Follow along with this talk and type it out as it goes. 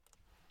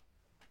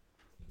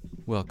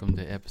Welcome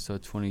to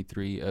episode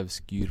 23 of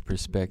Skewed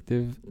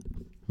Perspective.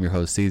 I'm your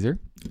host, Caesar.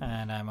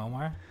 And I'm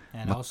Omar.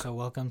 And also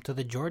welcome to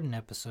the Jordan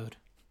episode.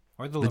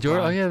 Or the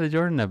LeBron. The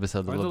Jordan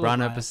episode. The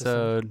LeBron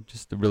episode.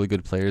 Just a really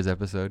good players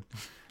episode.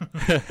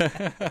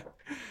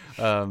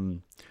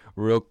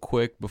 Real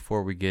quick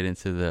before we get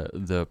into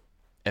the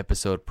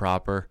episode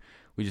proper,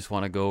 we just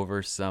want to go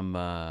over some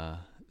of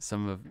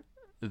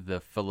the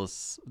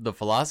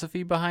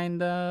philosophy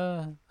behind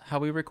how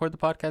we record the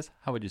podcast.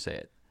 How would you say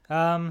it?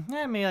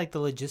 Maybe like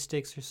the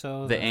logistics or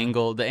so. The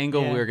angle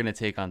we're gonna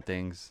take on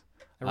things.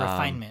 A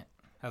refinement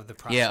of the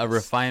process. Yeah, a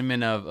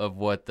refinement of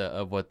what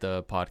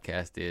the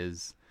podcast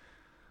is.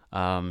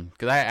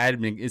 Because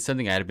it's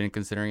something I had been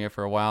considering it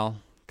for a while.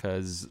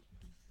 Because,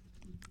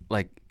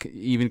 like,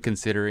 even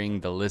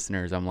considering the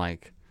listeners, I'm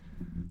like,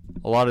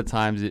 a lot of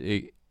times,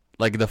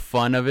 like the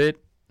fun of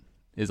it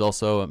is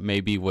also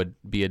maybe would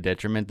be a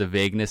detriment. The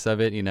vagueness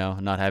of it,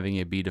 not having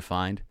it be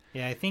defined.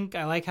 Yeah, I think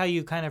I like how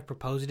you kind of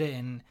proposed it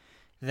in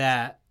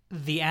that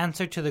the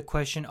answer to the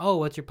question,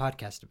 what's your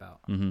podcast about?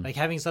 Mm-hmm. Like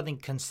having something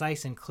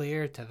concise and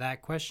clear to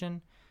that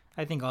question,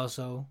 I think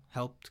also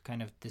helped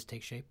kind of this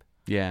take shape.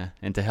 Yeah,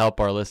 and to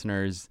help our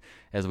listeners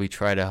as we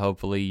try to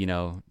hopefully,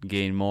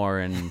 gain more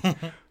and,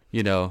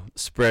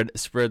 spread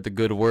the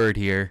good word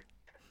here,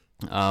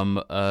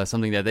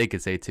 something that they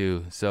could say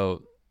too.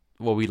 So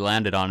what we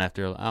landed on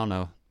after, I don't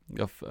know,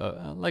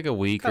 like a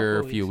week or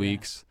a few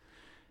weeks,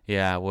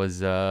 was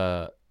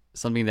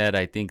something that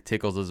I think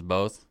tickles us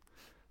both.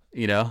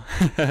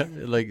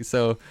 Like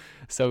so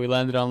we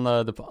landed on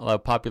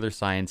the popular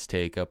science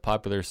take, a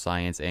popular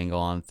science angle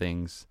on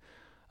things,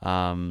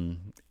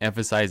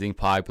 emphasizing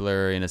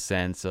popular in a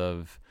sense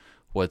of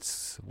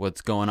what's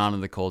going on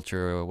in the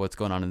culture, or what's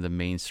going on in the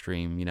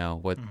mainstream.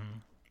 The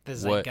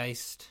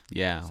zeitgeist.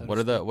 What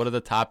are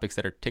the topics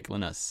that are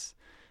tickling us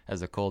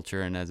as a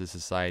culture and as a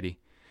society,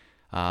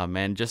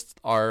 and just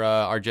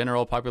our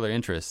general popular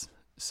interests.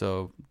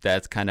 So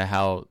that's kind of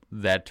how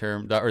that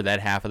term or that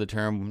half of the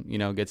term,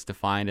 gets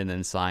defined. And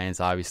then science,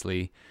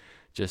 obviously,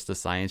 just the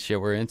science shit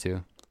we're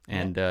into,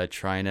 and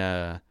trying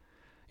to,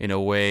 in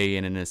a way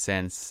and in a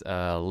sense,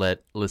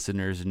 let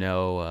listeners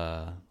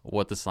know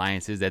what the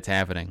science is that's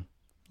happening.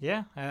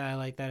 Yeah, I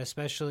like that,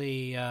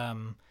 especially,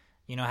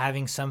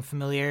 having some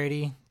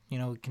familiarity.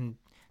 We can,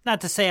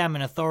 not to say I'm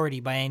an authority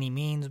by any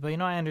means, but,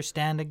 I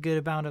understand a good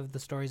amount of the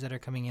stories that are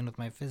coming in with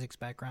my physics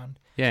background.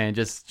 Yeah, and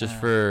just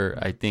for,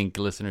 I think,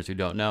 listeners who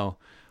don't know,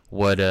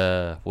 what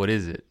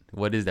is it?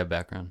 What is that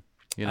background?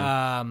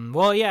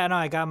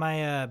 I got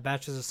my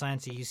Bachelor's of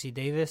Science at UC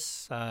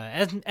Davis,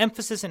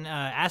 emphasis in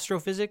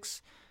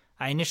astrophysics.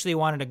 I initially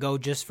wanted to go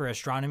just for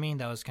astronomy.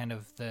 That was kind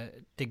of the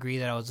degree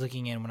that I was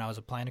looking in when I was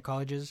applying to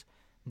colleges.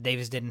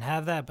 Davis didn't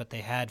have that, but they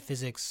had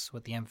physics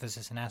with the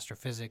emphasis in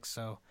astrophysics,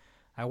 so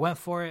I went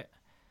for it.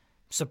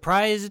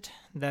 Surprised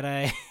that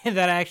I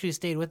actually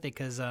stayed with it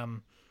because,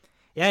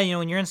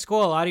 when you're in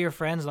school, a lot of your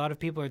friends, a lot of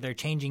people they're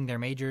changing their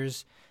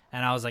majors,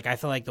 and I was like, I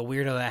feel like the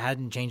weirdo that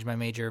hadn't changed my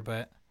major,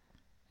 but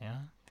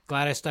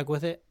glad I stuck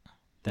with it.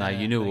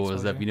 You knew what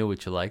was up. You knew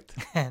what you liked.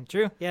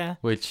 True, yeah.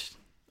 Which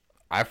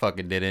I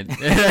fucking didn't,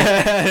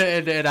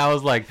 and I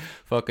was like,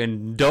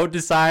 fucking don't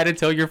decide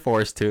until you're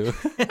forced to,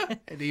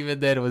 and even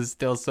then it was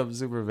still something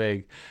super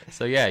vague.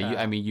 So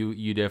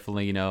you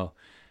definitely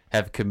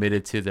have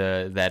committed to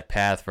that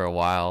path for a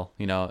while.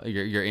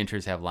 Your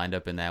interests have lined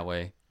up in that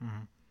way.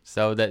 Mm-hmm.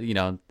 So that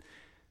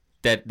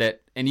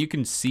that and you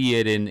can see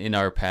it in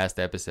our past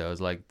episodes.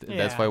 Like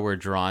that's why we're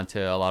drawn to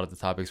a lot of the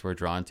topics we're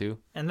drawn to.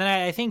 And then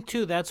I think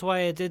too that's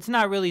why it's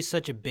not really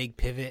such a big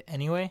pivot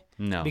anyway.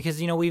 No,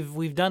 because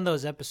we've done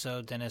those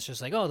episodes and it's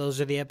just like, those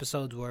are the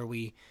episodes where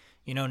we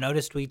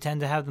noticed we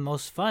tend to have the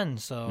most fun.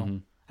 So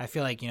I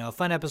feel like a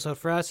fun episode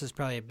for us is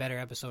probably a better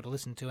episode to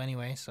listen to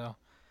anyway. So.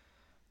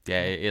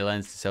 Yeah, it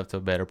lends itself to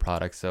a better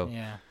product. So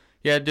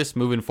just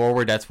moving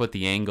forward, that's what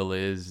the angle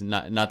is.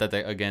 Not that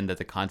that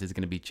the content is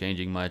going to be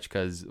changing much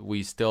because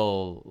we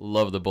still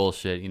love the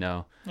bullshit.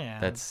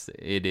 That's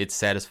it. It's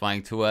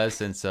satisfying to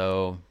us, and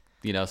so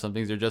some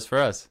things are just for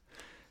us.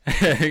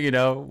 We're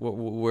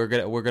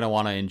gonna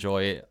want to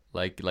enjoy it,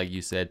 like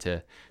you said,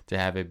 to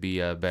have it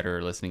be a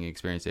better listening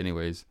experience,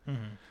 anyways.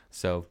 Mm-hmm.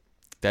 So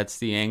that's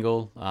the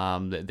angle.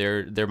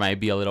 There might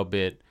be a little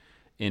bit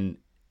in.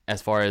 As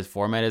far as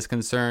format is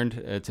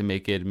concerned, to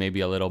make it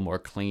maybe a little more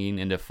clean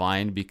and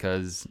defined,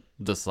 because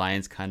the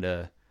science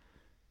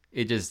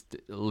it just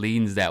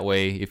leans that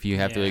way if you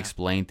have to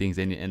explain things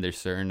and there's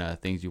certain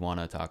things you want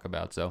to talk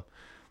about. So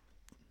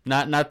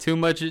not too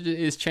much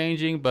is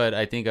changing, but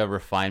I think a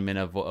refinement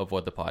of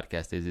what the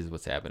podcast is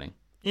what's happening.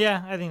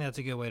 Yeah, I think that's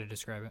a good way to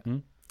describe it. Mm-hmm.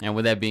 And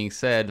with that being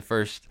said, the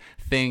first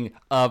thing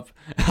up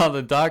on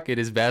the docket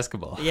is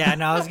basketball. Yeah,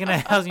 no, I was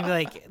gonna be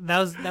like,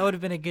 that would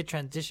have been a good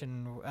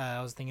transition. I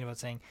was thinking about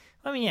saying,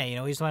 we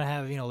just want to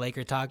have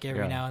Laker talk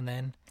every now and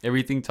then.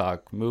 Everything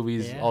talk,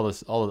 movies, all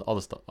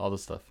the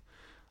stuff.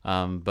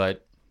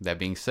 But that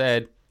being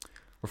said,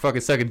 we're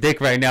fucking sucking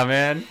dick right now,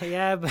 man.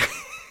 Yeah, but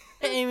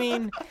I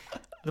mean,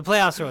 the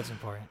playoffs are what's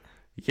important.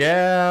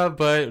 Yeah,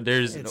 but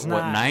there's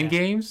 9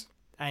 games?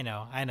 I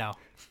know.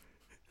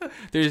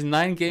 There's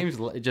 9 games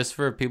just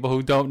for people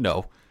who don't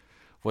know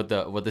what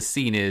the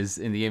scene is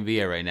in the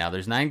NBA right now.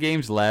 There's 9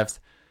 games left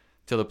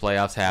till the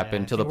playoffs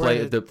happen. Till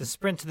the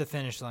sprint to the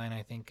finish line,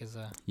 I think, is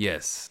a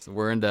yes.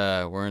 We're in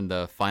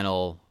the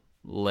final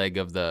leg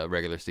of the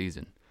regular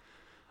season,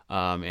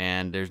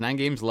 and there's 9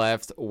 games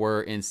left.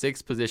 We're in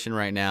 6th position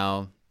right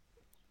now,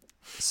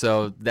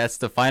 so that's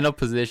the final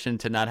position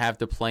to not have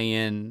to play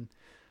in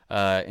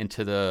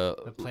into the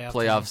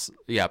playoffs.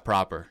 Yeah,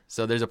 proper.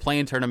 So there's a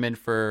play-in tournament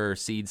for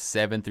seeds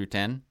 7 through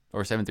 10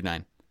 or 7 through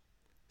 9.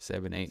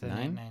 7, 8,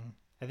 9.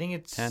 I think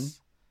it's 10.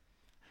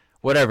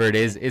 Whatever it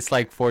is, it's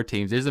like 4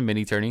 teams. There's a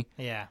mini tourney.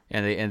 Yeah.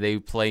 And they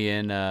play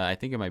in. I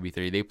think it might be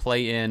 3. They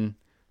play in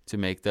to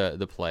make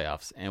the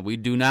playoffs, and we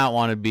do not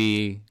want to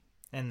be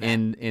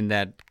in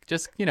that.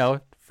 Just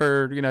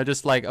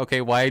just like,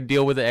 okay, why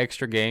deal with the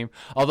extra game?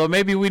 Although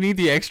maybe we need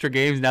the extra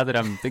games now that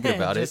I'm thinking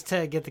about just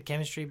to get the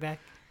chemistry back.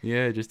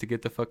 Yeah, just to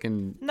get the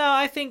fucking. No,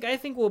 I think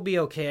we'll be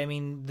okay. I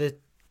mean,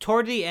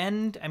 toward the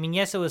end, I mean,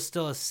 yes, it was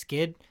still a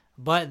skid,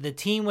 but the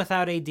team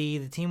without AD,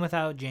 the team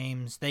without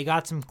James, they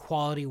got some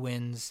quality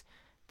wins.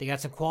 They got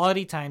some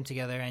quality time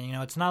together, and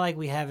it's not like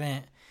we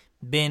haven't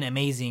been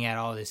amazing at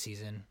all this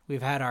season.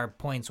 We've had our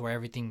points where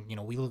everything,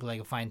 we look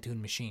like a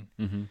fine-tuned machine.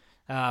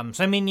 Mm-hmm.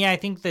 So I mean, yeah, I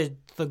think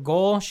the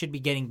goal should be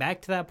getting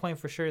back to that point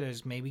for sure.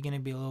 There's maybe going to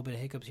be a little bit of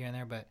hiccups here and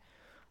there, but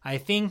I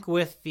think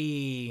with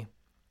the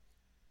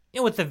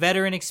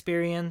veteran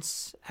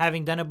experience,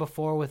 having done it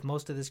before with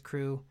most of this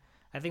crew,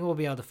 I think we'll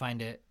be able to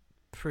find it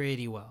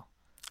pretty well.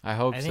 I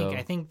hope so.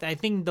 I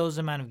think those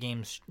amount of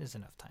games is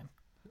enough time.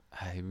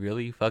 I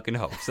really fucking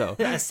hope so.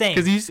 Same.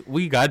 Because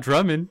we got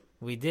Drummond.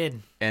 We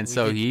did. And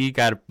he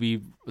got to be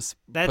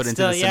put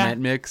into the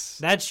cement mix.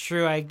 That's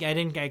true. I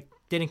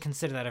didn't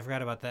consider that. I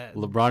forgot about that.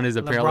 LeBron is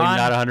apparently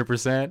not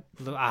 100%.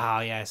 Oh,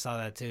 yeah, I saw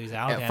that too. He's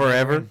out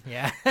forever.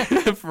 Yeah.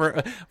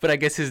 But I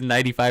guess his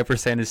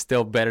 95% is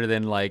still better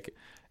than like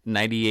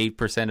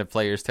 98% of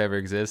players to ever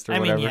exist or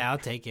whatever. I mean, yeah, I'll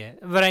take it.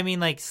 But I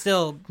mean, like,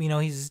 still,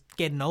 he's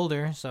getting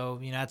older. So,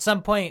 at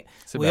some point,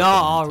 we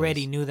all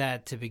already knew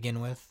that to begin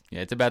with. Yeah,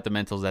 it's about the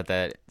mentals at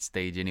that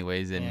stage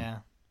anyways. And yeah.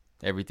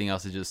 Everything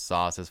else is just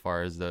sauce as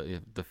far as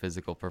the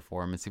physical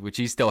performance, which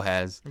he still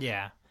has.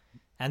 Yeah.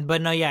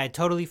 But no, yeah, I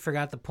totally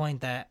forgot the point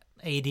that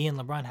AD and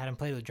LeBron hadn't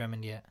played with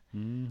Drummond yet.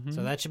 Mm-hmm.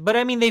 So but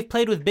I mean, they've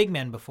played with big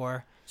men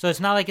before. So it's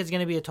not like it's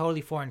going to be a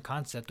totally foreign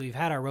concept. We've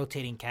had our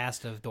rotating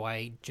cast of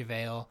Dwight,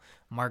 JaVale,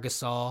 Marc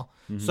Gasol.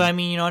 Mm-hmm. So I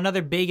mean,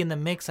 another big in the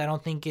mix. I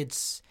don't think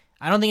it's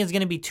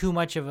going to be too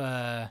much of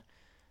a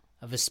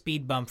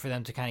speed bump for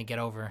them to kind of get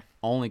over.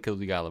 Only because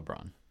we got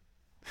LeBron.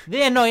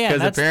 Yeah, no, yeah.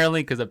 Because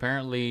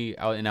apparently,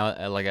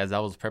 like as I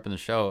was prepping the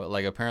show,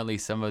 like apparently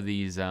some of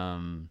these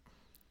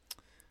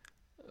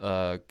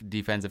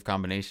defensive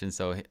combinations,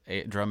 so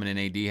Drummond and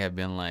AD have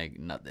been like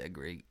not that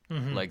great.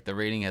 Mm-hmm. Like the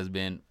rating has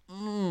been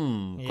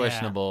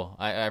questionable.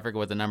 I forget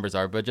what the numbers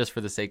are, but just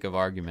for the sake of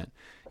argument,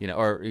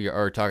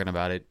 or talking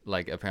about it,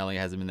 like apparently it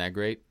hasn't been that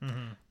great.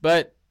 Mm-hmm.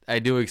 But I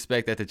do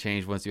expect that to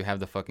change once you have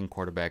the fucking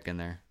quarterback in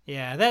there.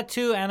 Yeah, that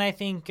too, and I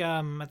think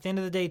at the end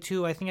of the day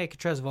too, I think I could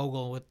trust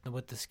Vogel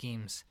with the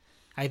schemes.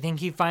 I think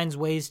he finds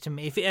ways to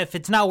if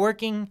it's not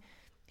working,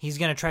 he's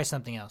gonna try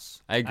something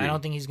else. I agree. I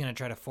don't think he's gonna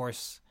try to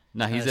force.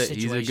 No, he's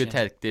a good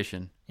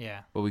tactician.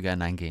 Yeah, but we got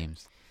 9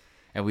 games,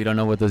 and we don't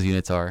know what those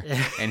units are,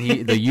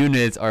 and the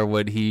units are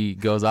what he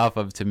goes off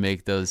of to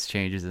make those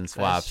changes and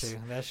swaps.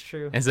 That's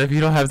true. And so if you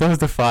don't have those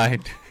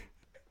defined,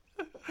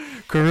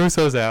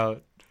 Caruso's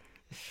out.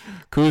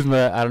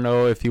 Kuzma, I don't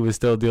know if he was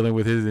still dealing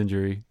with his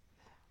injury.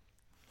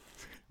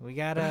 We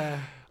gotta.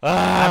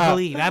 I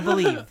believe. I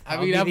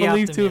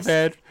believe too,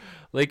 man.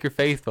 Laker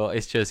faithful.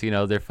 It's just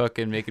they're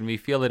fucking making me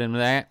feel it in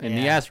the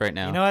ass right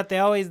now. You know what?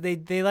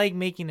 They like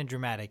making it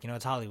dramatic.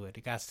 It's Hollywood.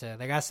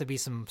 There got to be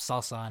some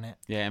salsa on it.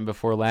 Yeah, and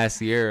before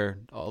last year,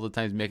 all the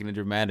times making it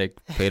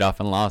dramatic paid off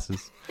in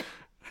losses.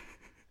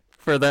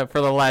 for the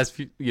last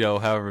few,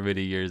 however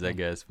many years, I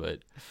guess. But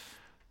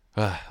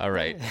all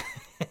right,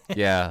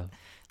 yeah.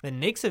 The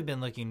Knicks have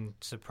been looking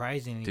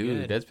surprisingly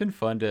good. Dude, it's been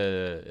fun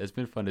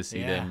to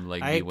see them be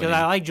winning. Because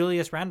I like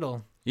Julius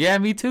Randle. Yeah,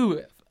 me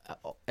too.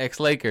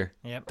 Ex-Laker.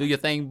 Yep. Do your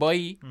thing, boy.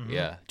 Mm-hmm.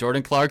 Yeah.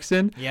 Jordan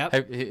Clarkson.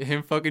 Yep.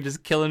 Him fucking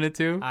just killing it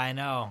too. I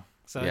know.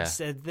 So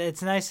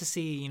it's nice to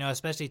see,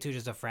 especially too,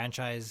 just a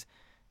franchise,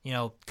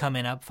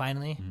 coming up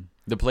finally. Mm-hmm.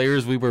 The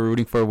players we were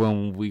rooting for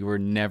when we were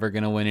never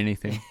gonna win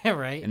anything.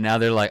 Right. And now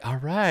they're like, all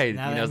right.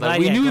 It's like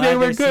we knew they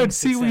were good.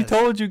 See, we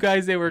told you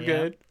guys they were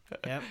good.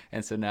 Yep.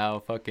 And so now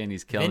fucking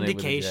he's killing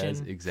Vindication. it with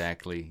the Jazz.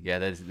 Exactly. Yeah,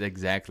 that's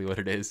exactly what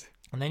it is.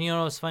 And then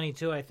what's funny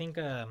too, I think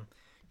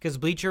because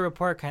Bleacher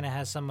Report kind of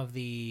has some of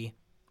the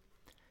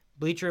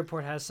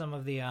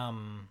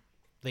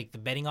like the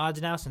betting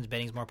odds now, since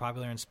betting's more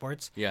popular in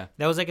sports. Yeah.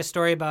 That was like a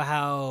story about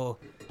how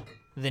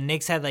the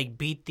Knicks had like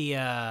beat the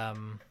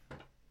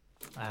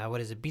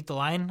beat the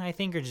line, I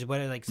think, or just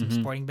some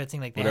sporting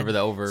betting, like they whatever had the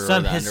over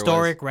some or the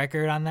historic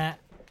record on that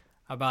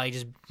about like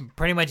just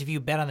pretty much if you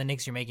bet on the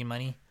Knicks you're making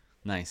money.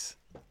 Nice.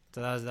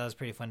 So that was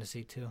pretty fun to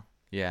see too.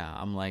 Yeah,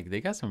 I'm like,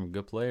 they got some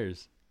good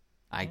players.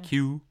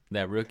 IQ,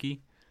 that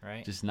rookie.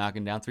 right? Just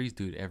knocking down threes,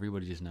 dude.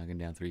 Everybody just knocking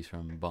down threes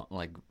from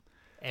like.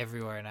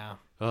 Everywhere now.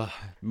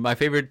 My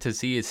favorite to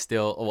see is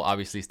still,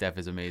 obviously Steph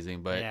is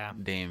amazing,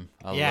 but Dame.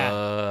 I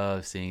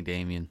love seeing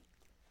Damian.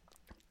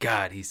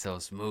 God, he's so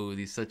smooth.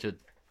 He's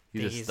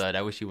a stud.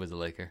 I wish he was a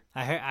Laker.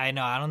 I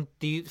know. I don't.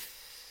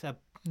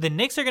 The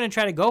Knicks are going to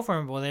try to go for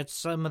him. Well, that's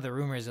some of the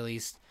rumors, at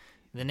least.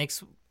 The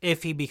Knicks,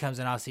 if he becomes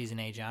an off-season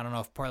agent, I don't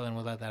know if Portland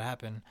will let that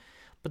happen.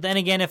 But then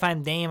again, if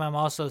I'm Dame, I'm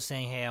also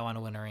saying, hey, I want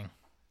to win a ring.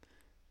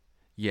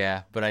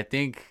 Yeah, but I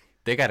think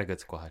they got a good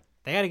squad.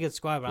 They got a good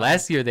squad.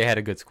 Last year they had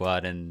a good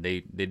squad and they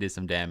did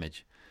some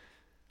damage.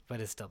 But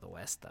it's still the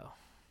West, though.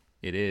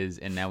 It is,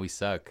 and now we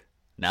suck.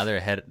 Now they're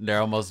ahead. They're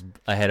almost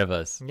ahead of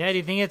us. Yeah, do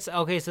you think it's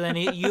okay? So then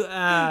you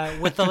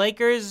with the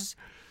Lakers,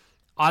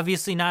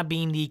 obviously not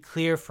being the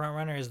clear front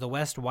runner, is the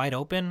West wide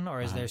open,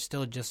 or is there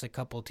still just a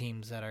couple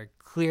teams that are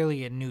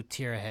clearly a new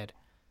tier ahead?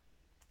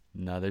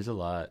 No, there's a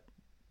lot.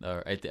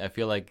 I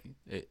feel like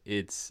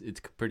it's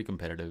pretty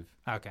competitive.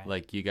 Okay,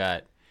 like you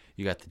got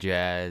the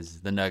Jazz,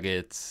 the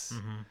Nuggets.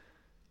 Mm-hmm.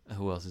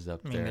 Who else is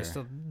up there?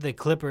 Still, the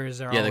Clippers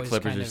are. Yeah, always the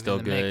Clippers kind are of still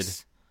in the good.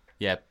 Mix.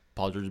 Yeah,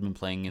 Paul George has been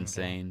playing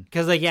insane.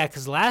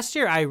 Because last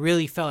year I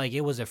really felt like it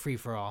was a free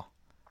for all.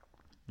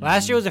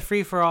 Last year was a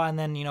free for all, and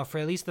then for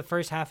at least the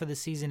first half of the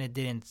season, it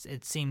didn't.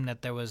 It seemed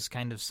that there was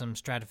kind of some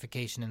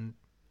stratification in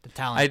the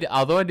talent.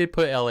 Although I did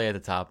put LA at the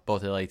top,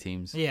 both LA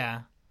teams.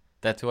 Yeah.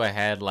 That's who I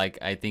had. Like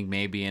I think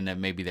maybe in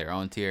maybe their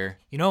own tier.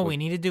 You know what we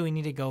need to do? We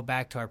need to go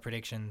back to our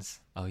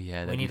predictions. Oh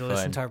yeah, we need to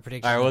listen to our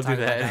predictions. All right, we'll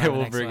do that.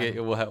 We'll bring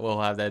it. We'll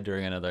have that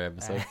during another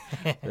episode.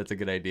 That's a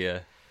good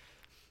idea.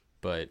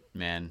 But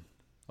man,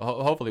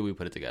 hopefully we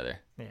put it together.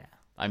 Yeah.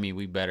 I mean,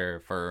 we better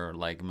for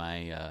like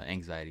my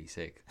anxiety's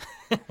sake.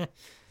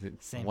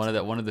 One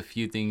of the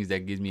few things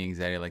that gives me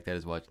anxiety like that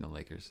is watching the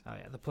Lakers. Oh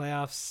yeah, the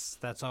playoffs.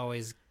 That's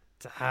always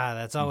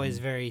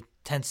very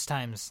tense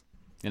times.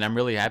 And I'm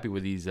really happy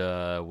with these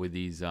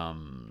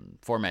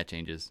format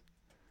changes.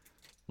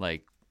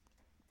 Like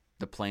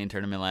the play-in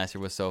tournament last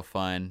year was so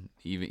fun.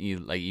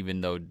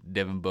 Even though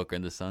Devin Booker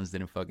and the Suns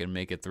didn't fucking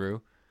make it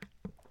through,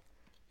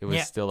 it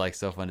was still like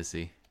so fun to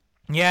see.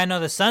 Yeah, no,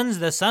 the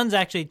Suns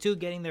actually too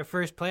getting their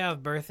first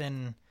playoff berth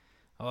in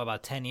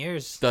about 10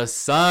 years. The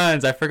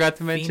Suns, I forgot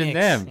to mention Phoenix,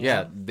 them.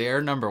 Yeah,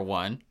 they're number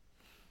one.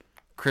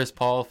 Chris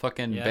Paul,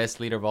 fucking best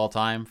leader of all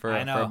time for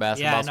a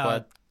basketball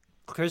squad.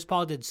 Chris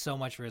Paul did so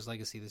much for his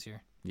legacy this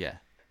year. Yeah.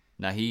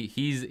 Now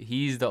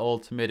he's the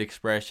ultimate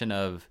expression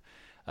of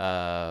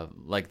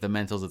like the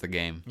mentals of the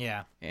game.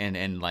 Yeah.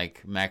 And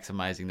like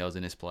maximizing those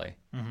in his play.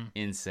 Mm-hmm.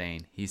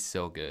 Insane. He's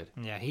so good.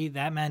 Yeah,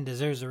 that man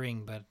deserves a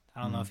ring, but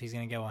I don't know if he's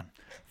gonna get one.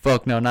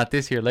 Fuck no, not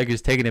this year.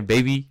 Lakers taking it,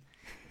 baby.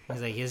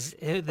 He's like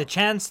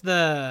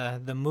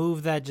the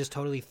move that just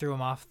totally threw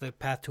him off the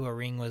path to a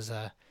ring was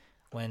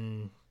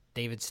when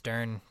David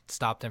Stern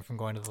stopped him from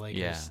going to the Lakers.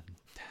 Yeah.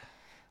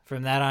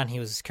 From that on, he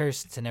was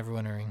cursed to never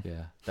win a ring.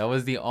 Yeah, that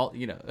was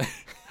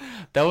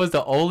that was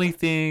the only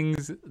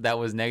things that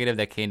was negative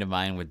that came to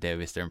mind when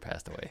David Stern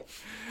passed away.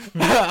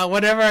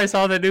 Whenever I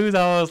saw the news,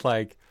 I was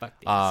like,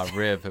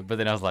 rip. But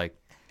then I was like,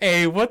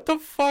 hey, what the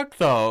fuck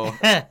though?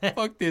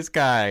 Fuck this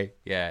guy.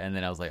 Yeah, and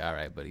then I was like, all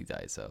right, but he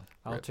died, so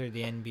altered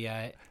the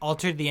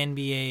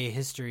NBA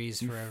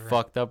histories forever.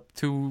 Fucked up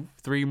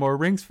 2-3 more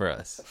rings for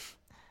us.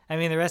 I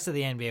mean, the rest of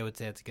the NBA would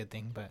say it's a good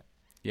thing, but.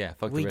 Yeah,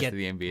 fuck the rest of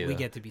the NBA. We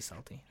get to be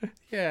salty.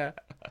 Yeah.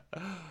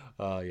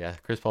 Yeah,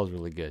 Chris Paul's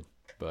really good.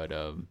 But,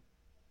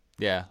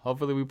 yeah,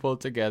 hopefully we pull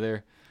it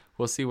together.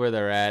 We'll see where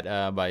they're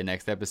at by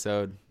next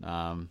episode.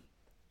 Oh,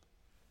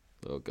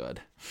 God.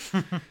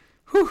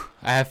 Whew.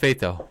 I have faith,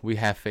 though. We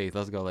have faith.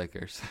 Let's go,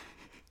 Lakers.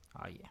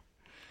 Oh,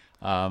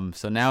 yeah.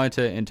 So now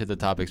into the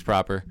topics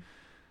proper.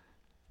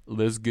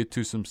 Let's get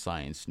to some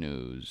science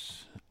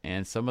news.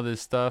 And some of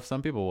this stuff,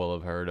 some people will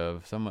have heard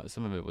of. Some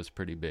of it was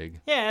pretty big.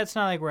 Yeah, it's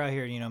not like we're out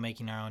here,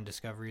 making our own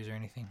discoveries or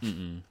anything.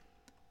 Mm-mm.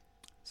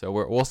 So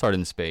we'll start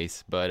in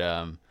space, but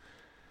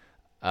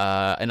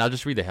and I'll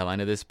just read the headline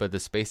of this. But the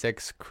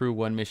SpaceX Crew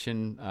 1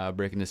 mission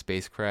breaking the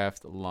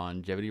spacecraft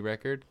longevity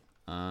record.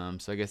 So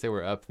I guess they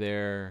were up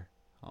there.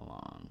 How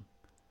long?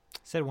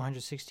 It said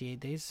 168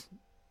 days.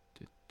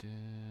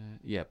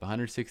 Yeah,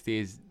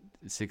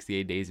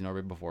 168 days in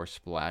orbit before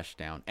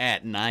splashdown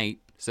at night.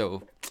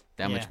 So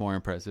that much more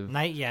impressive.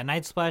 Night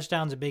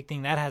splashdown's a big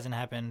thing. That hasn't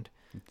happened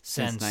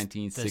since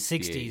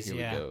 1968. The 60s. Here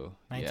we go.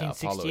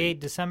 1968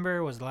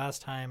 December was the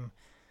last time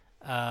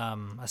a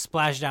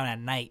splashdown at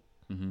night.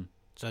 Mm-hmm.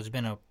 So it's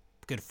been a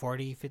good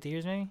 40, 50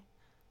 years maybe,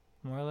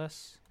 more or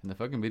less. And the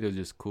fucking video is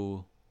just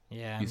cool.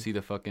 Yeah. You see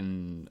the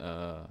fucking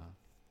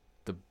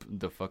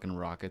the fucking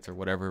rockets or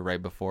whatever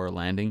right before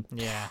landing.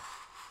 Yeah.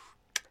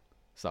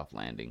 Soft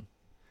landing.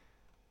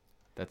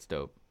 That's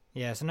dope.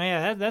 Yeah, so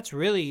that's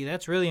really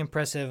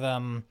impressive.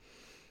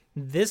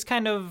 This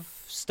kind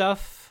of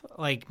stuff,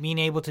 like being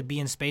able to be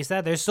in space,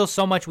 there's still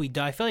so much we do.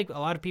 I feel like a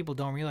lot of people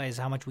don't realize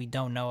how much we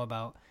don't know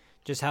about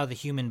just how the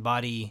human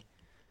body,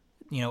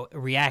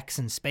 reacts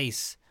in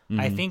space.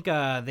 Mm-hmm. I think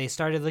they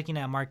started looking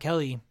at Mark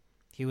Kelly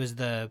He was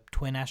the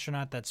twin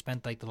astronaut that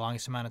spent like the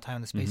longest amount of time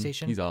on the space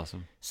station. He's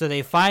awesome. So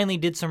they finally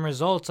did some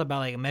results about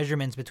like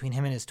measurements between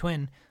him and his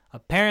twin.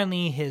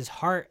 Apparently, his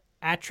heart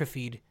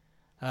atrophied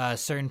a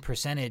certain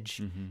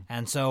percentage,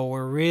 and so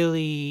we're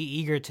really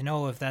eager to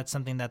know if that's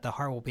something that the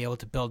heart will be able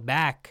to build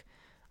back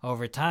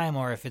over time,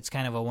 or if it's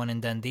kind of a one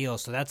and done deal.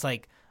 So that's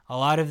like a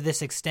lot of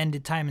this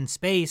extended time in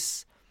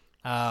space.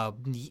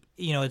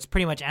 It's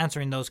pretty much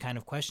answering those kind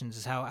of questions.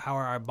 Is how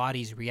are our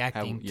bodies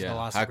reacting to the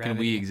loss of gravity? How can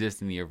we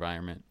exist in the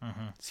environment?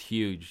 It's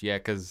huge. Yeah,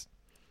 because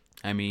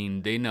I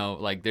mean, they know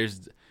like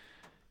there's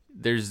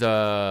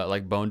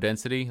like bone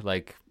density,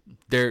 like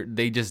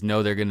they just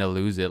know they're gonna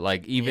lose it.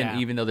 Like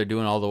even though they're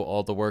doing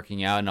all the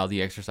working out and all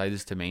the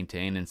exercises to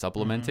maintain and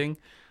supplementing,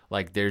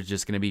 like there's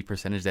just gonna be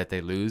percentage that they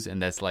lose, and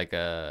that's like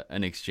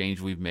an exchange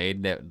we've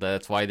made.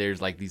 That's why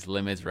there's like these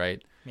limits,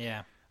 right?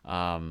 Yeah.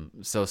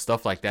 So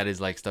stuff like that is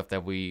like stuff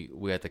that we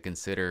have to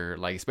consider,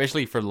 like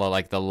especially for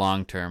like the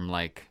long term,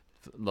 like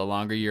the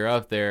longer you're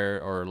up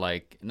there, or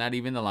like not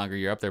even the longer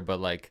you're up there, but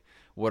like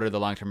what are the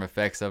long term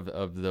effects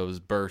of those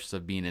bursts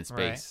of being in space?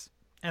 Right.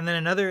 And then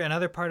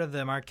another part of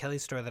the Mark Kelly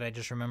story that I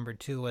just remembered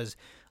too was,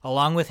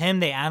 along with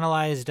him, they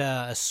analyzed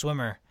a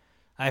swimmer.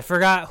 I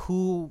forgot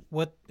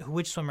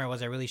which swimmer it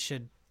was. I really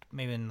should,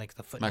 maybe in like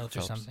the footnotes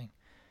or something.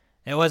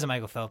 It wasn't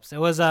Michael Phelps. It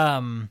was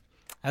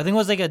I think it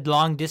was like a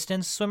long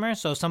distance swimmer,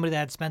 so somebody that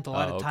had spent a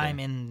lot of time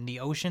in the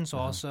ocean, so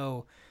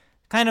also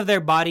kind of their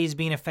bodies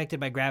being affected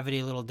by gravity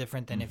a little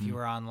different than if you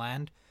were on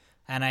land.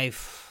 And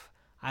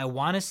I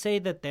want to say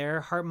that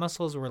their heart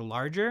muscles were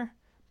larger,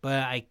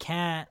 but I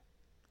can't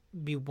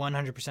be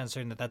 100%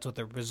 certain that that's what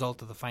the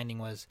result of the finding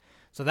was.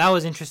 So that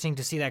was interesting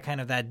to see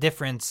that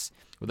difference.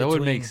 Well, that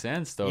would make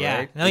sense though,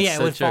 right? No, yeah,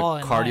 it would fall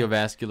in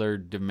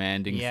cardiovascular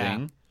demanding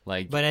thing.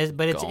 Like, but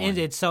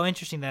it's so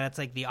interesting that it's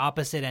like the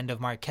opposite end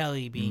of Mark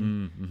Kelly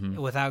being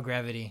without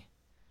gravity.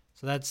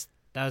 So that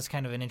was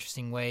kind of an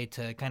interesting way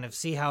to kind of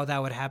see how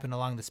that would happen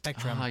along the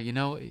spectrum.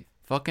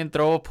 Fucking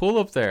throw a pool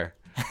up there.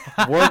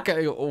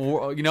 Water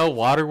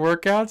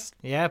workouts.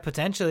 Yeah,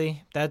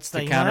 potentially. That's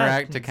to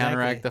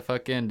counteract the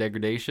fucking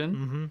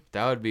degradation.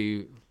 That would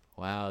be.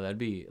 Wow, that'd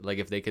be like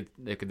if they could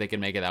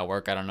make it that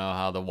work. I don't know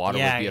how the water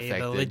would be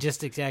affected. The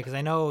logistics. Yeah, because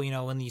I know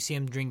when you see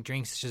them drink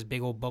drinks, it's just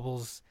big old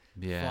bubbles.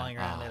 Flying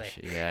around.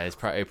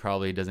 It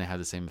probably doesn't have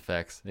the same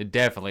effects. It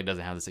definitely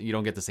doesn't have the same. You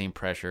don't get the same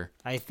pressure.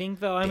 I think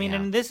though. I mean,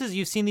 and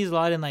you've seen these a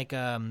lot in like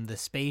the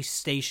space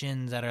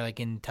stations that are like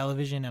in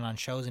television and on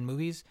shows and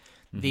movies.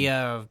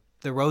 The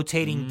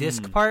rotating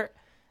disc part.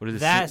 What is it?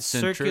 That the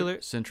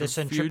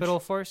centripetal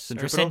force,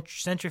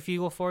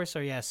 centrifugal force,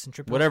 or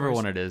centripetal. Whatever force.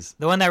 one it is.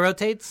 The one that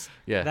rotates.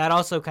 Yeah. That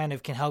also kind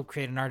of can help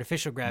create an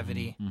artificial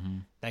gravity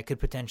that could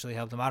potentially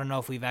help them. I don't know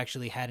if we've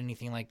actually had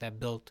anything like that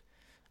built.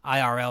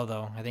 IRL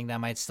though, I think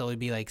that might still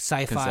be like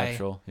sci-fi.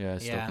 Conceptual,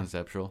 still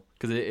conceptual.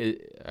 Because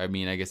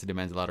I guess it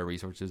demands a lot of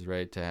resources,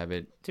 right, to have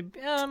it.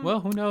 Well,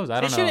 who knows?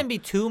 I don't know. There shouldn't be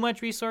too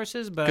much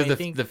resources, but I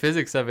think the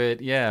physics of it,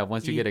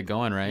 once you get it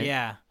going, right?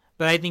 Yeah,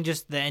 but I think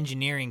just the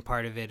engineering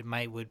part of it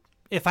would.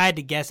 If I had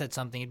to guess at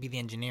something, it'd be the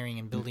engineering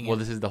and building. Well,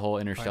 this is the whole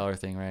interstellar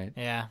thing, right?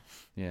 Yeah.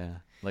 Yeah,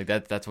 like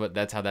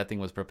that's how that thing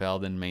was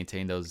propelled and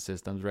maintained those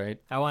systems, right?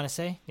 I want to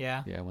say,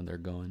 yeah. Yeah, when they're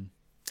going.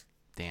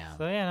 Damn.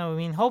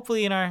 So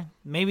hopefully in our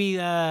we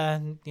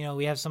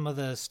have some of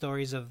the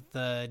stories of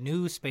the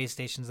new space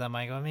stations that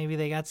might go. Maybe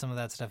they got some of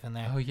that stuff in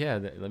there. Oh yeah,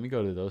 let me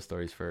go to those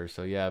stories first.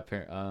 So yeah,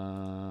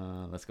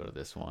 let's go to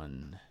this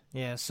one.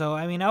 Yeah. So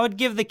I would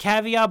give the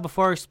caveat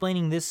before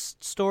explaining this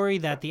story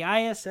that the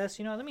ISS.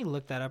 Let me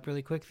look that up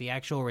really quick. The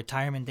actual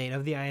retirement date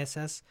of the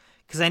ISS,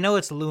 because I know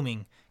it's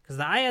looming. Because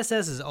the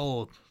ISS is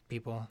old,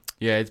 people.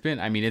 Yeah, it's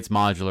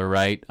modular,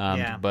 right?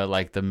 But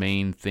like the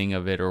main thing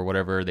of it or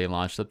whatever they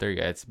launched up there,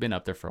 it's been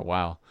up there for a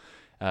while.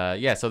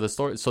 So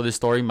this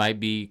story might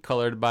be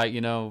colored by,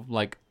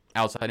 like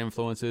outside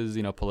influences,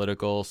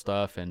 political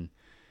stuff and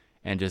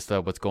just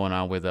what's going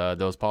on with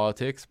those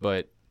politics.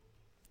 But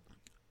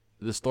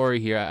the story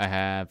here I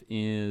have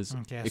is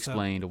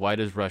explained. Why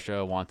does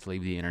Russia want to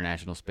leave the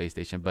International Space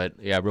Station? But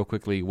yeah, real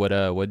quickly, what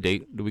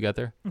date do we got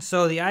there?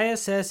 So the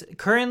ISS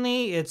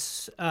currently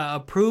it's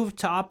approved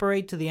to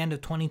operate to the end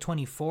of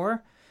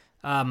 2024,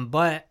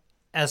 but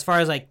as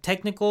far as like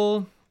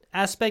technical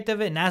aspect of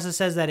it, NASA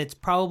says that it's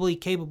probably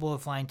capable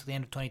of flying to the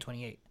end of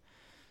 2028.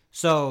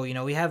 So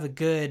we have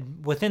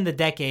within the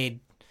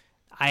decade,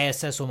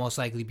 ISS will most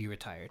likely be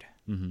retired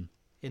in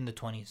the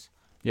 20s.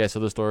 Yeah,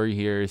 so the story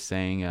here is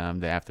saying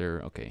that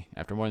after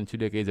more than 2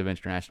 decades of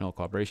international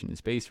cooperation in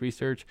space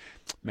research,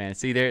 man,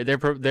 see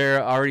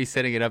they're already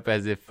setting it up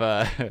as if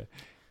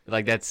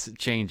like that's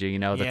changing,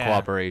 the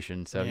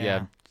cooperation. So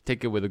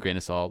take it with a grain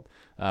of salt.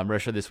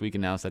 Russia this week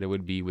announced that it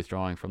would be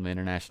withdrawing from the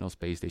International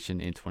Space Station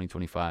in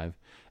 2025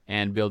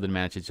 and build and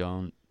manage its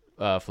own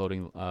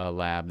floating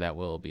lab that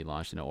will be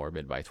launched into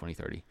orbit by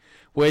 2030,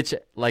 which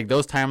like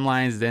those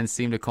timelines then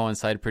seem to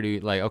coincide pretty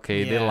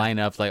they line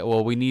up like,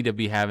 well, we need to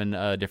be having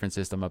a different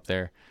system up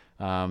there,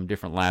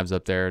 different labs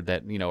up there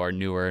that are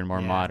newer and more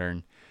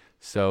modern.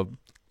 So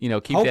keep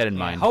that in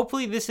mind.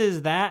 Hopefully this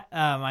is that.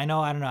 I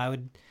don't know, I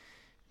would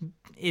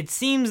it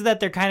seems that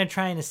they're kind of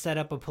trying to set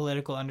up a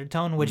political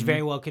undertone, which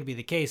very well could be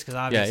the case because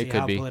obviously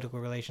how political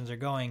relations are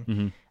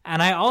going.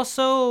 And I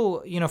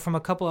also, from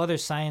a couple other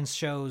science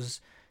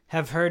shows,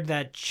 have heard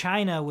that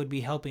China would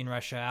be helping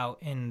Russia out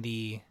in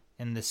the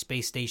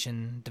space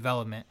station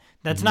development.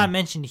 That's not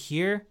mentioned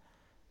here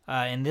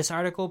in this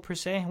article per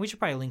se. We should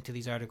probably link to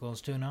these articles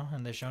too, no,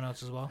 in the show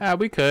notes as well.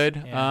 We could,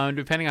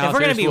 depending on how if we're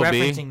going to be we'll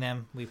referencing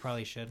them, we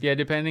probably should. Yeah,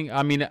 depending.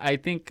 I mean, I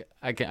think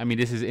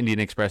this is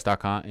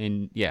IndianExpress.com,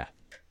 and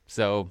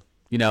so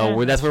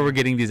that's where we're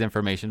getting these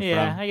information from.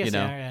 Yeah, I guess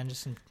and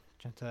just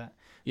jump to that.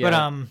 Yeah.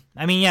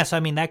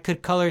 But that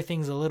could color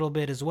things a little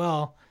bit as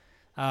well.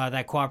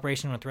 That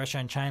cooperation with Russia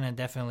and China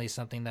definitely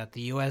something that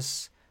the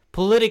U.S.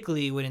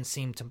 politically wouldn't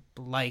seem to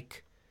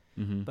like.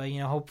 But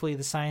hopefully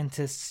the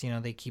scientists,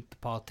 they keep the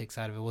politics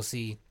out of it. We'll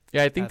see.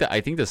 Yeah, I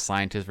think the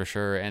scientists for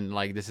sure, and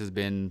like this has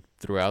been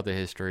throughout the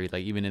history,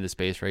 like even in the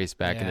space race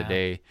back in the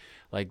day,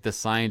 like the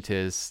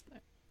scientists,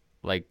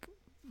 like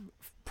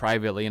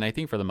privately, and I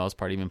think for the most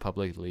part even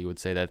publicly, would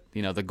say that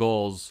the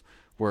goals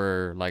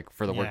were like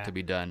for the work to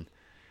be done.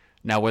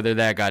 Now, whether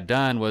that got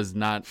done was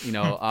not,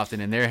 often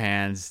in their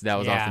hands. That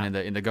was often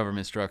in the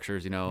government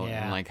structures,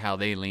 and like how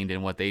they leaned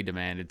and what they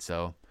demanded.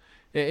 So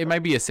it might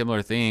be a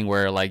similar thing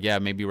where, like,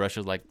 maybe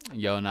Russia's like,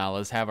 yo, now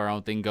let's have our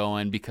own thing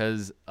going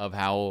because of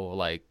how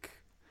like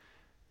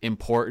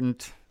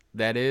important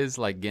that is,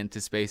 like getting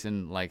to space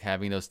and like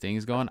having those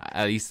things going.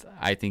 At least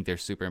I think they're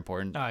super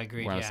important. I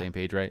agree. We're on the same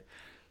page, right?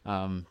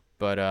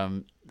 But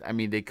I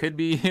mean, they could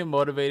be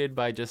motivated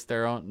by just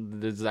the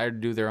desire to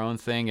do their own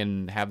thing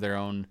and have their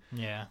own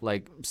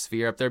like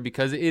sphere up there,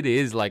 because it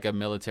is like a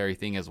military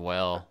thing as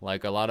well.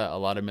 Like a lot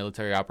of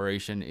military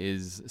operation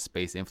is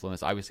space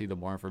influence. Obviously, the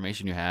more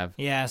information you have,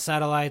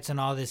 satellites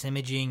and all this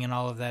imaging and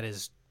all of that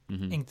is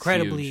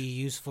incredibly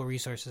useful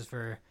resources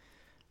for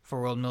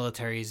world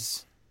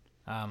militaries.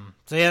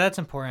 So that's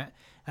important.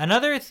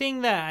 Another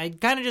thing that I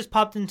kind of just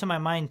popped into my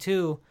mind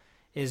too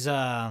is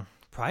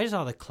probably just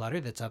all the clutter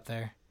that's up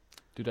there.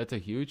 Dude, that's a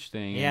huge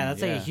thing. Yeah,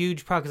 that's like a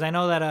huge problem, because I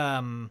know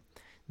that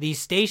these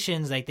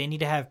stations, like, they need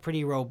to have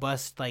pretty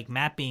robust like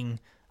mapping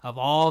of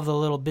all of the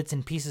little bits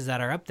and pieces that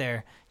are up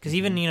there, because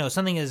even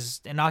something as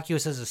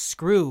innocuous as a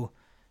screw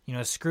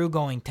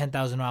going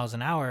 10,000 miles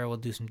an hour will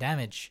do some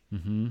damage.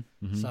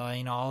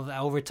 So all that,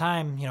 over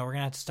time, we're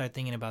gonna have to start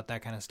thinking about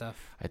that kind of stuff.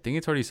 I think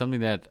it's already something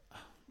that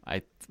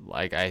I've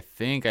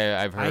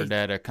heard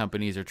that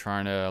companies are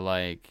trying to,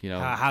 like,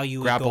 how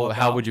you grapple.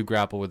 How would you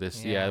grapple with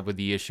this? With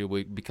the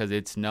issue, because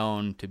it's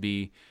known to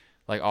be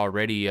like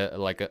already a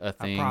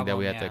thing problem, that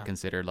we have to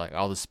consider, like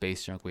all the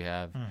space junk we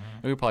have. And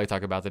we'll probably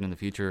talk about that in the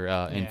future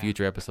in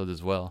future episodes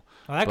as well.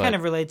 Well, that kind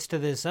of relates to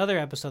this other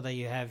episode that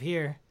you have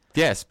here.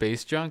 Yeah,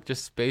 space junk,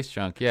 just space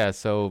junk. Yeah,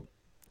 so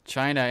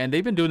China, and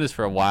they've been doing this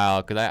for a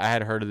while, because I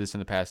had heard of this in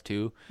the past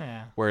too.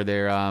 Yeah, where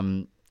they're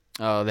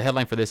the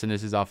headline for this, and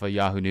this is off of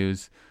Yahoo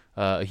News.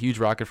 A huge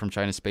rocket from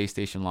China's space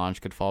station launch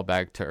could fall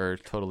back to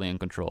Earth totally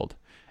uncontrolled.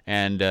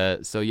 And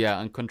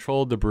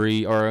uncontrolled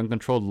debris or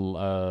uncontrolled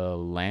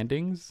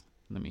landings.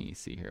 Let me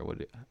see here. What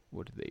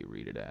did they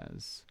read it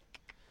as?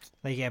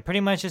 Like,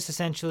 pretty much just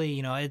essentially,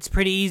 it's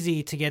pretty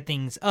easy to get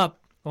things up.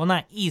 Well,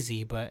 not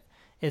easy, but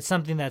it's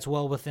something that's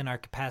well within our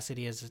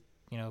capacity as,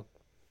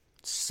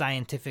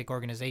 scientific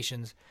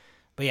organizations.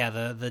 But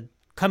the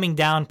coming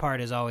down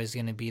part is always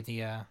going to be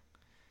the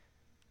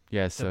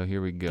so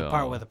here we go. The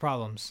part with the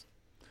problems.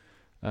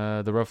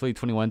 The roughly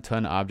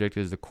 21-ton object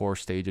is the core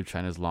stage of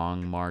China's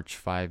Long March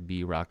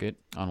 5B rocket.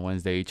 On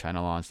Wednesday,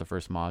 China launched the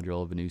first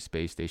module of a new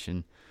space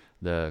station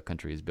the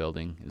country is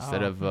building.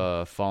 Instead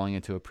of falling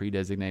into a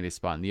pre-designated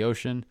spot in the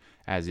ocean,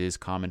 as is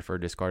common for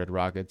discarded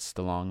rockets,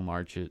 the Long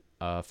March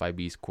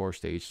 5B's core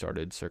stage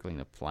started circling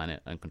the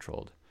planet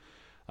uncontrolled.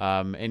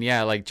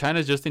 Like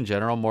China's just in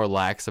general more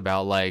lax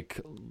about like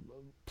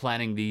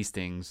planning these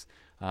things,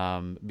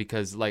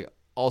 because like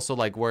also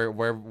like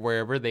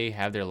wherever they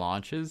have their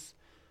launches.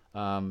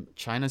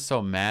 China's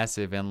so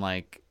massive, and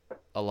like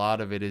a lot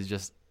of it is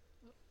just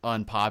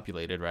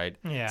unpopulated, right?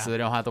 Yeah. So they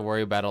don't have to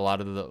worry about a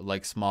lot of the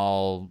like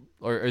small,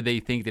 or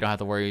they think they don't have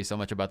to worry so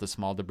much about the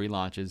small debris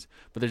launches.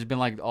 But there's been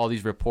like all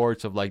these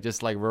reports of like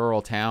just like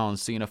rural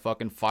towns seeing a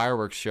fucking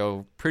fireworks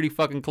show pretty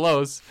fucking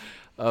close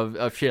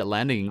of shit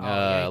landing.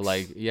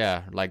 Like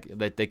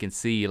that they can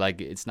see,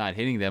 like it's not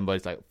hitting them, but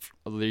it's like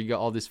there you go,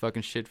 all this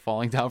fucking shit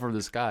falling down from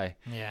the sky.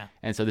 Yeah.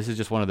 And so this is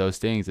just one of those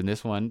things. And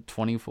this one,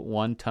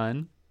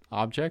 21-ton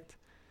object,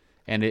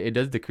 and it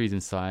does decrease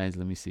in size.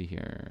 Let me see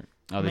here.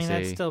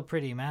 That's still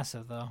pretty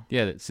massive, though.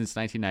 Yeah, since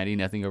 1990,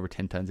 nothing over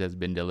 10 tons has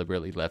been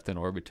deliberately left in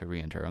orbit to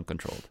re-enter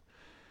uncontrolled.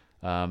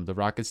 The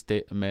rocket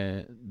stage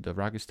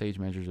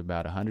measures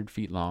about 100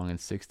 feet long and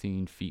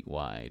 16 feet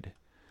wide.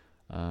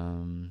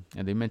 And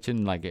they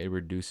mentioned like it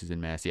reduces in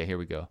mass. Yeah, here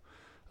we go.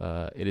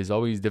 It is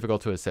always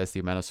difficult to assess the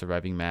amount of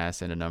surviving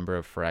mass and a number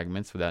of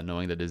fragments without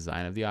knowing the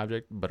design of the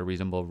object, but a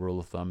reasonable rule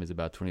of thumb is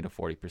about 20 to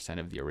 40%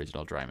 of the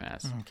original dry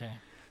mass. Okay.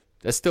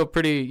 That's still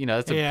pretty,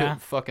 that's a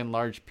fucking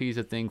large piece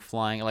of thing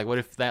flying. Like, what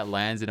if that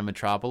lands in a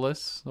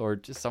metropolis or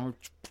just someone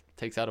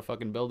takes out a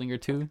fucking building or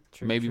two?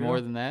 Maybe more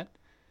than that.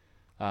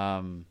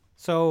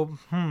 So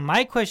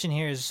my question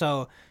here is: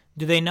 so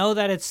do they know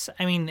that it's?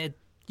 I mean,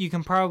 you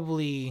can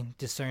probably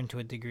discern to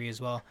a degree as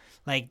well.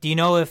 Like, do you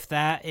know if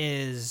that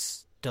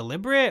is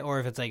deliberate or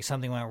if it's like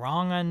something went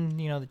wrong on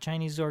the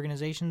Chinese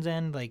organization's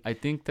end? Like, I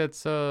think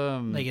that's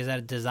like, is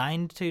that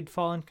designed to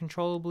fall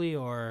uncontrollably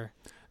or?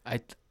 I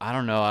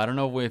don't know. I don't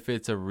know if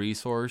it's a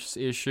resource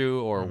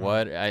issue or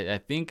what. I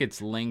think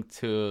it's linked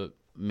to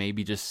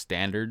maybe just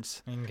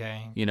standards.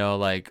 Okay.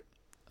 Like,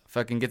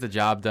 fucking get the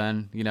job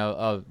done.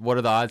 What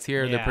are the odds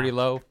here? Yeah. They're pretty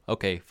low.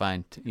 Okay,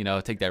 fine.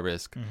 Take that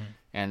risk.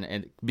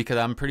 And because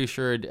I'm pretty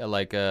sure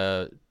like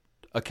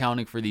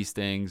accounting for these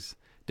things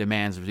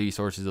demands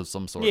resources of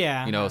some sort.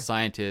 Yeah.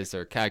 Scientists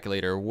or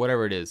calculator or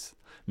whatever it is.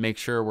 Make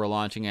sure we're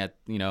launching at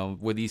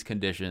with these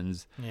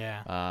conditions.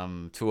 Yeah.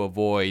 To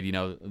avoid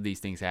these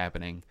things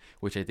happening,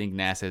 which I think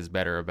NASA is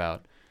better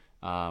about.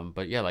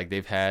 But yeah, like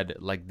they've had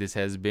like this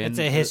has been. It's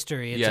a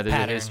history. It's there's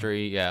pattern. a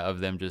history. Of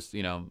them just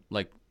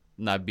like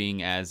not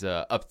being as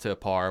up to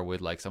par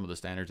with like some of the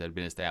standards that have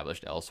been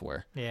established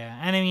elsewhere. Yeah,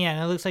 and I mean, and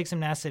it looks like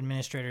some NASA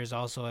administrators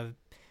also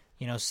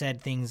have,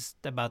 said things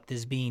about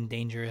this being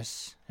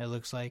dangerous. It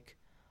looks like.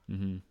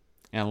 Mm-hmm.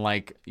 And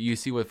like you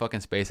see what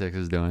fucking SpaceX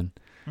is doing,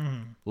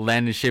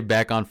 landing shit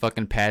back on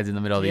fucking pads in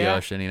the middle of the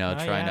ocean.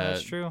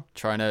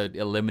 Trying to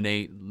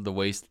eliminate the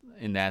waste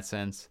in that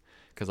sense,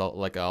 because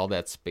all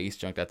that space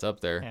junk that's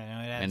up there,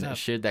 and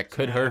shit that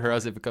could hurt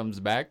us if it comes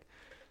back,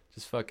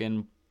 just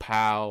fucking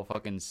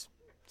fucking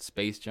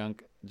space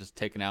junk just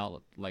taking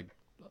out like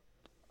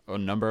a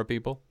number of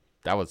people.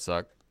 That would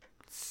suck.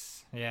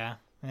 Yeah.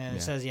 And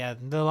it says,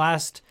 the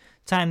last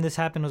time this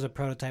happened was a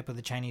prototype of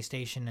the Chinese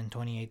station in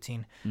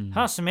 2018.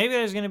 So maybe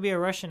there's going to be a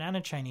Russian and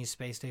a Chinese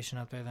space station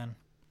up there then.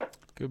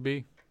 Could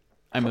be.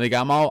 I mean, like,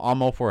 I'm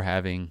all for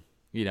having,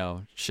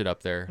 shit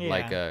up there. Yeah.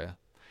 Like,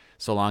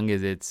 so long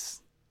as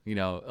it's,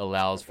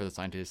 allows for the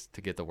scientists to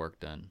get the work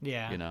done.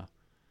 Yeah.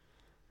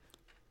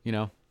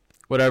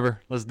 Whatever.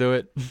 Let's do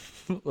it.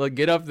 Like,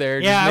 get up there.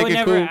 Yeah, just make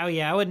it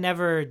cool. I would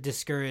never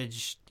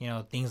discourage,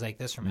 things like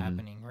this from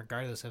happening,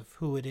 regardless of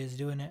who it is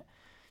doing it.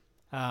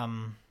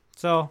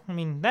 So I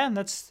mean,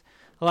 that's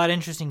a lot of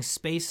interesting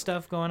space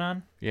stuff going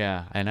on.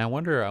 Yeah, and I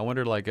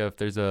wonder like if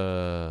there's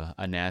a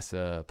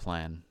NASA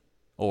plan,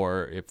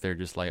 or if they're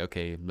just like,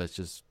 okay, let's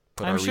just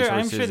put our resources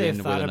I'm sure they've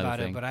in thought with another about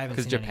thing. it, but I haven't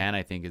because seen Japan,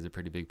 I think, is a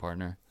pretty big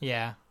partner.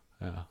 Yeah.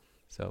 Yeah.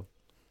 So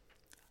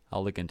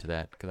I'll look into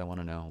that because I want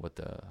to know what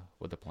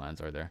the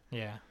plans are there.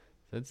 Yeah.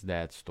 That's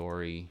that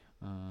story.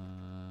 You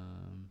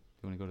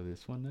want to go to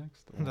this one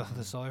next?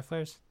 The solar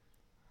flares?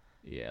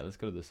 Yeah, let's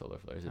go to the solar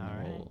flares, and All then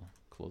right. we'll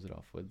close it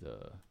off with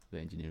the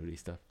ingenuity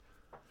stuff.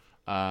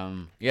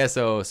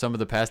 So some of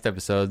the past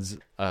episodes,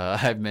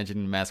 I've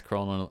mentioned mass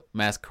coronal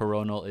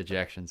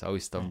ejections. I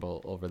always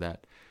stumble over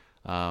that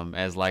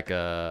as like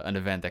an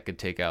event that could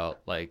take out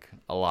like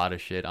a lot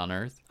of shit on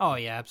Earth. Oh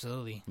yeah,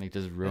 absolutely. Like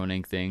just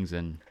ruining things,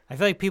 and I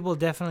feel like people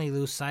definitely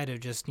lose sight of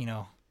just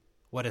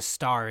what a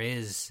star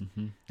is.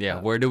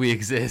 Yeah, where do we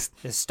exist?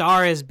 The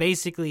star is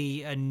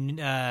basically a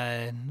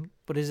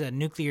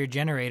nuclear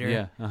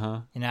generator.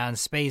 Yeah, in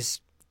space,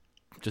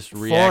 just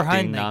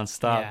reacting 400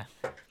 nonstop.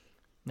 Yeah,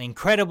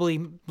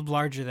 incredibly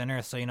larger than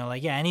Earth. So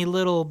any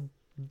little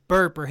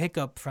burp or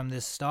hiccup from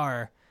this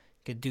star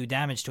could do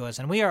damage to us.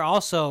 And we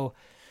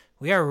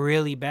are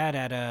really bad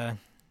at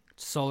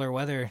solar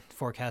weather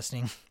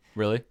forecasting.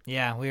 Really?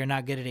 Yeah, we are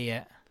not good at it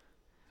yet.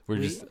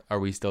 Are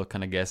we still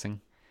kind of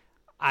guessing?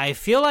 I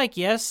feel like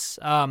yes.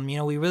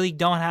 We really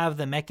don't have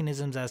the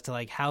mechanisms as to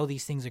like how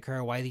these things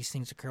occur, why these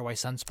things occur, why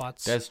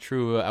sunspots. That's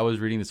true. I was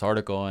reading this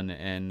article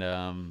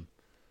and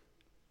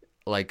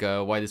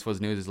why this was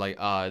news is like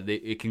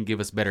it can give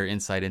us better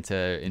insight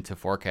into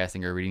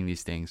forecasting or reading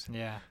these things.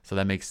 Yeah. So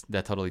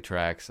that totally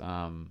tracks.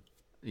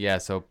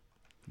 So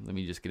let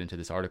me just get into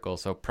this article.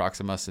 So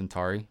Proxima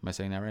Centauri, am I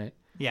saying that right?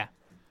 Yeah.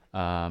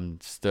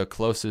 It's the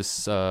closest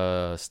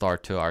star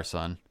to our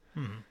sun.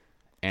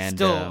 And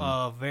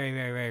still very,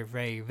 very, very,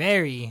 very,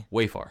 very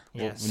way far.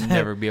 Yes. We'll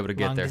never be able to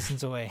get long there.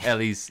 distance away. At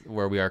least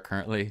where we are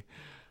currently.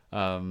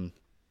 But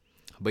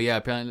yeah,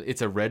 apparently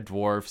it's a red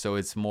dwarf, so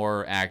it's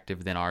more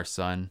active than our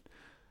sun,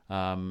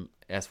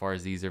 as far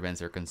as these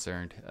events are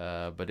concerned.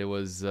 But it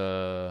was.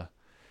 I'll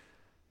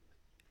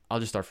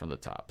just start from the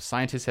top.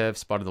 Scientists have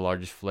spotted the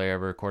largest flare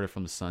ever recorded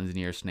from the sun's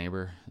nearest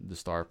neighbor, the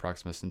star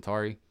Proxima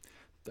Centauri.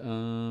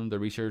 The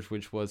research,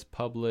 which was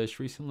published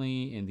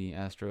recently in the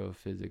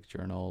Astrophysics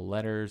Journal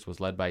Letters, was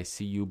led by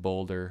CU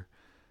Boulder,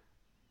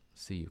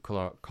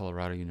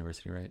 Colorado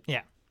University, right?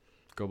 Yeah.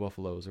 Go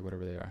Buffaloes or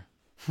whatever they are.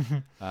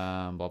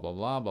 Blah, blah,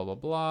 blah, blah, blah,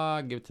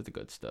 blah. Give it to the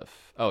good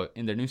stuff. Oh,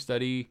 in their new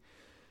study,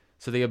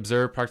 so they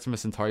observed Proxima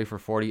Centauri for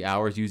 40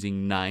 hours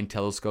using 9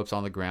 telescopes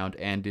on the ground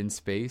and in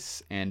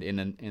space. And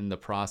in the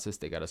process,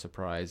 they got a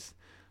surprise.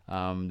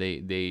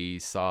 They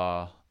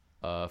saw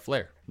a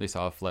flare. They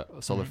saw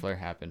a solar flare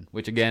happen,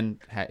 which again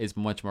is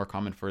much more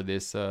common for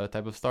this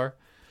type of star.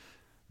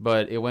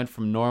 But it went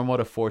from normal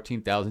to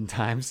 14,000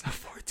 times.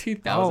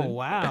 14,000. Oh,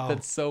 wow.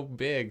 That's so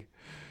big.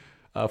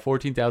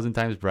 14,000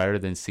 times brighter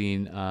than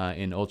seen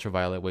in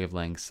ultraviolet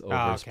wavelengths over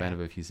Oh, a span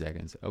of a few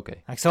seconds.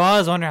 Okay. Like, so I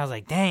was wondering, I was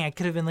like, dang, I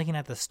could have been looking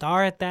at the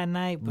star at that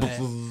night, but Just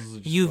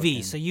UV.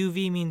 fucking- So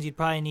UV means you'd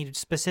probably need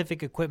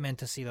specific equipment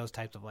to see those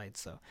types of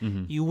lights. So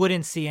Mhm. you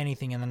wouldn't see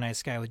anything in the night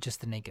sky with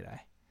just the naked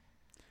eye.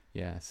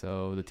 Yeah,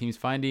 so the team's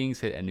findings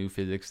hit a new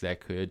physics that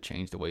could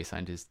change the way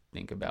scientists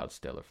think about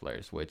stellar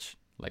flares, which,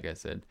 like I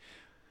said,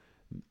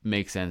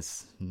 makes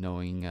sense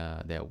knowing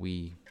that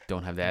we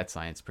don't have that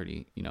science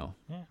pretty,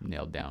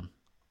 nailed down.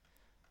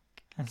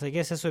 And so I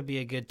guess this would be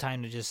a good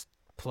time to just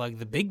plug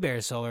the Big Bear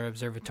Solar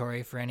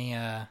Observatory for any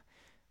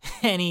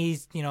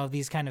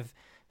these kind of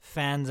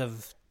fans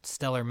of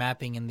stellar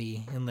mapping in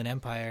the Inland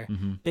Empire.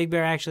 Mm-hmm. Big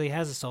Bear actually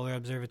has a solar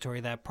observatory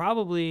that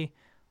probably,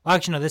 well,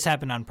 actually no, this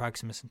happened on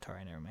Proxima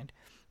Centauri. Never mind.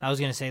 I was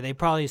gonna say they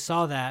probably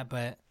saw that,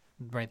 but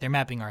right, they're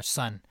mapping our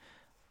sun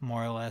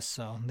more or less,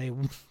 so they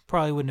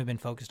probably wouldn't have been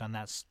focused on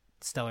that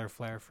stellar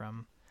flare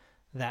from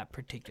that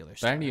particular But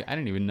star. I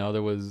didn't even know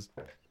there was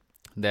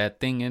that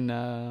thing in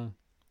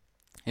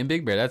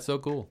Big Bear. That's so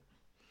cool.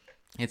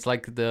 It's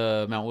like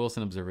the Mount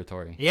Wilson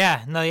Observatory.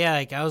 Yeah, no, yeah,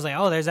 like I was like,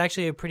 oh, there's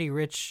actually a pretty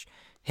rich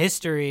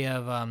history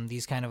of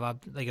these kind of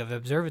of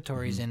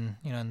observatories in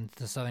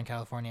the Southern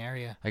California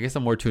area. I guess the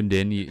more tuned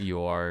in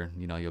you are,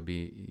 you'll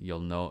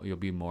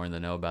be more in the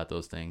know about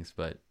those things.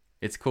 But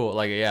it's cool.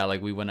 Like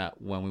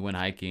when we went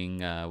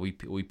hiking, we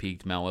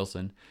peaked Mount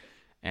Wilson,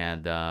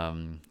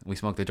 and we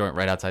smoked the joint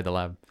right outside the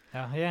lab.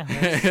 Oh yeah,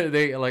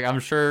 I'm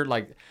sure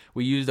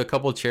we used a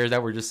couple chairs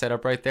that were just set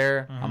up right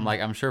there.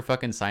 I'm sure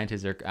fucking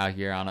scientists are out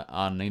here on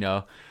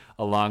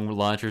a long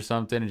lunch or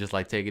something and just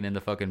taking in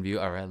the fucking view.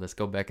 All right, let's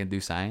go back and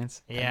do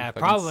science. yeah, Fucking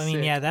probably. I mean,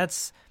 sick. yeah,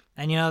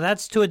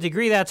 that's to a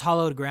degree that's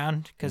hollowed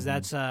ground because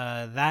that's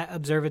that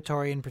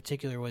observatory in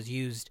particular was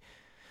used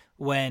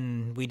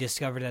when we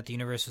discovered that the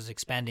universe was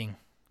expanding.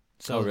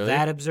 So Oh, really?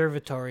 that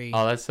observatory.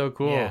 Oh, that's so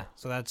cool. Yeah,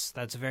 so that's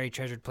a very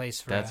treasured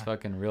place for That's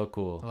fucking real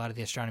cool. a lot of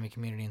the astronomy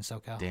community in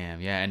SoCal.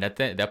 Damn, yeah, and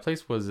that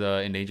place was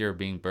in danger of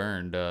being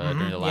burned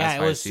during the last Yeah, it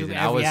fire was season. super-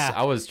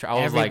 I was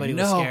like, Everybody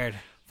was no, scared.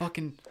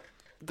 fucking,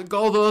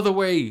 go the other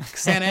way.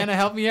 Santa Ana,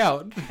 help me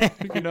out.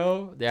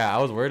 Yeah, I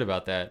was worried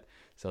about that.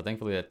 So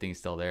thankfully that thing's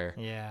still there.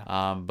 Yeah.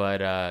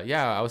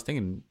 I was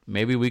thinking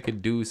maybe we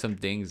could do some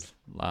things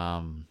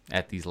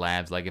at these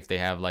labs, like if they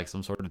have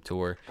some sort of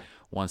tour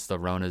once the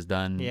Rona's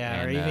done.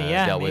 Yeah, or and, even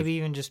dealt with, maybe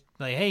even just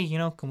hey,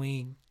 can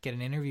we get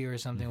an interview or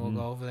something? We'll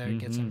go over there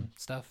and get some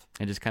stuff.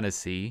 and just kind of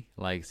see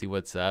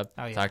what's up.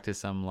 Oh, yeah. Talk to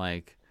some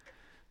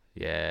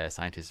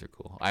scientists are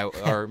cool.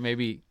 Or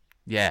maybe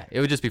it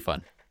would just be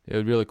fun. It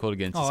would be really cool to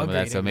get into some of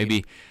that. agreed, So agreed.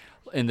 maybe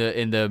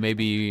in the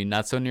maybe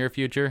not so near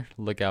future,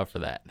 look out for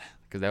that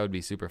because that would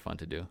be super fun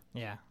to do.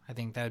 Yeah, I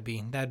think that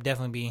would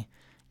definitely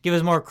give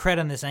us more credit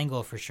on this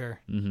angle for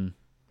sure. Mm-hmm.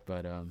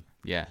 But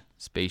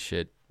space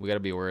shit. We got to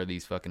be aware of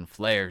these fucking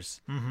flares.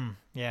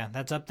 Yeah,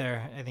 that's up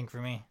there, I think, for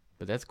me.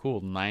 But that's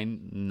cool.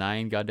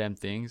 Nine goddamn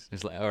things.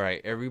 It's all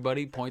right,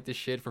 everybody point the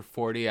shit for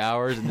 40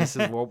 hours, and this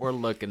is what we're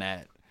looking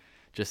at.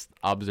 Just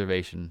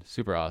observation.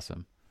 Super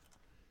awesome.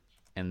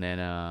 And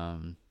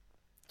then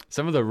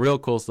some of the real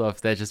cool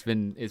stuff it's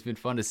been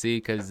fun to see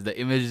because the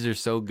images are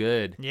so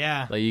good.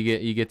 Yeah.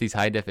 You get these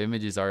high def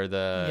images are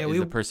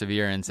the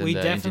Perseverance and we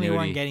the definitely Ingenuity.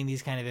 weren't getting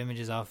these kind of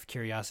images off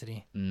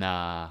Curiosity.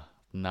 Nah.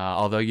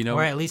 Although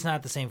or at least not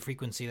at the same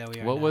frequency that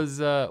we are. what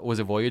now. was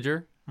it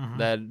Voyager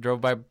that drove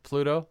by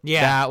Pluto?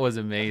 Yeah. That was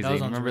amazing. Those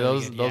ones Remember were really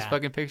those good, those yeah.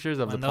 fucking pictures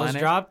of when the those planet?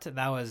 dropped?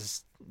 That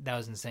was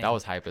insane. That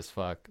was hype as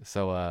fuck.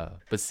 So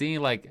but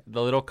seeing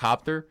the little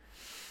copter,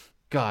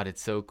 God,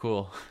 it's so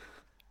cool.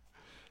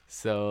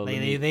 So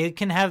they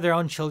can have their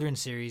own children's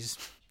series.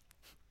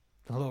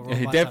 The little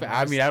robots on I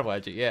Mars. mean, I'd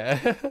watch it. Yeah,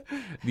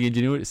 the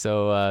Ingenuity.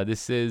 So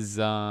this is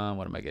what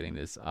am I getting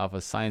this off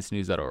of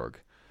ScienceNews.org.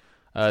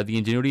 The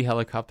Ingenuity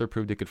helicopter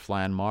proved it could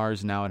fly on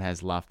Mars. Now it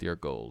has loftier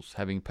goals.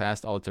 Having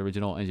passed all its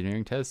original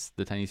engineering tests,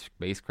 the tiny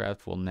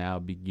spacecraft will now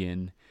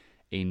begin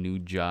a new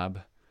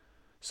job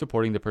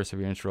supporting the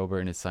Perseverance rover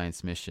in its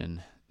science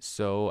mission.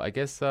 So I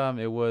guess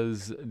it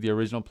was the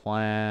original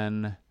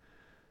plan.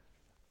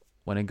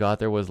 When it got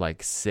there was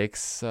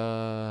six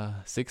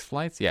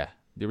flights. Yeah,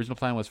 the original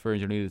plan was for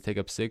Ingenuity to take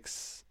up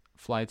 6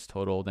 flights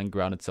total, then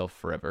ground itself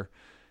forever.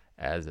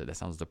 That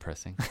sounds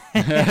depressing.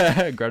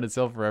 Ground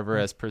itself forever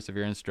as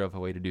Perseverance drove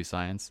away to do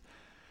science.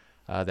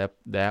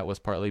 That was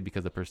partly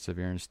because the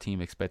Perseverance team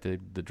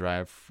expected the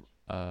drive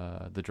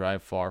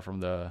far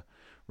from the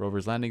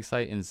rover's landing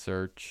site in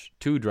search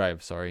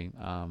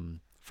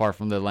far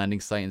from the landing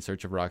site in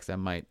search of rocks that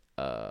might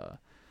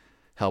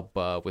help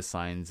with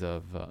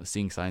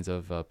seeing signs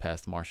of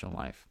past Martian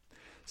life.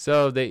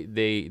 So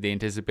they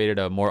anticipated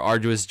a more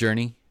arduous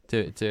journey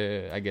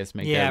to I guess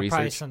make that research.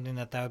 Probably something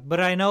that. But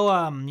I know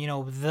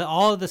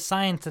all of the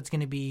science that's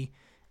going to be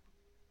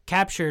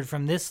captured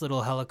from this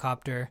little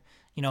helicopter.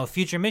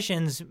 Future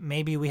missions,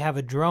 maybe we have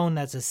a drone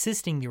that's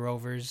assisting the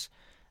rovers,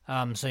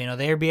 so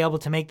they'll be able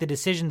to make the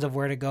decisions of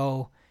where to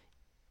go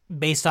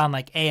based on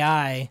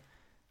AI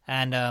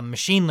and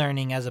machine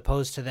learning as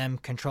opposed to them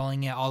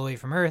controlling it all the way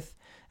from Earth.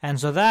 And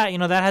so that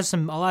that has a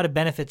lot of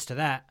benefits to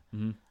that.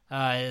 Mm-hmm.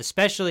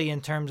 especially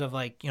in terms of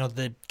like,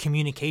 the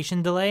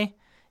communication delay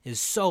is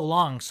so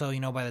long. So,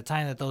 by the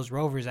time that those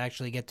rovers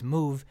actually get to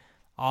move,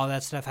 all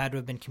that stuff had to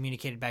have been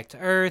communicated back to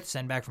Earth,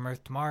 sent back from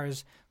Earth to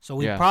Mars. So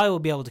we probably will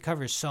be able to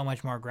cover so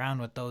much more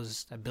ground with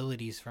those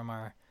abilities from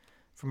our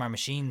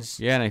machines.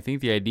 Yeah, and I think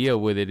the idea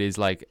with it is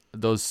like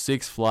those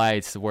 6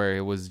 flights where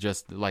it was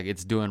just like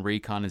it's doing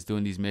recon, it's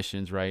doing these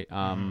missions, right?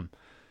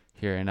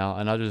 Here, and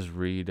I'll just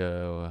read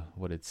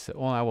what it said.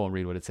 Well, I won't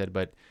read what it said,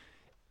 but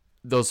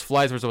those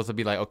flights were supposed to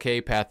be like,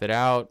 okay, path it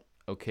out.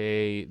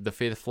 Okay, the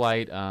 5th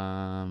flight,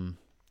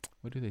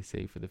 what do they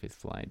say for the 5th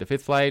flight? The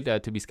 5th flight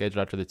to be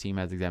scheduled after the team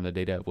has examined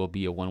the data will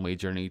be a one-way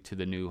journey to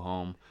the new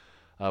home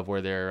of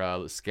where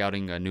they're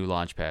scouting a new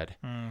launch pad.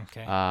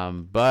 Okay.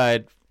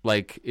 But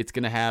like it's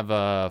gonna have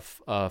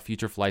a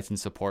future flights in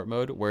support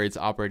mode where it's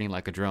operating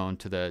like a drone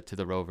to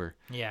the rover.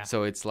 Yeah.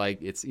 So it's like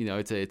it's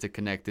a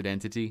connected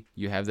entity.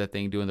 You have that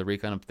thing doing the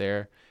recon up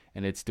there,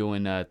 and it's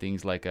doing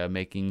things like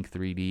making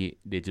 3D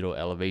digital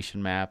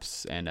elevation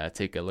maps and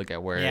take a look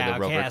at where the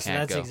rover can't so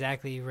that's go.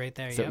 Exactly right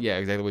there. So yep. yeah,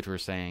 exactly what you were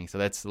saying. So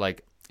that's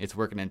like it's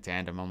working in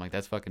tandem. I'm like,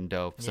 that's fucking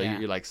dope. So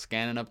you're like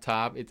scanning up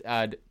top. It's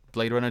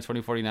Blade Runner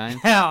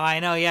 2049. Oh, I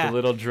know. Yeah. The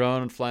little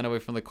drone flying away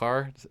from the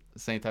car.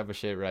 Same type of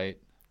shit, right?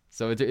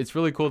 So it's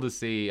really cool to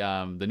see.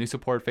 The new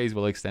support phase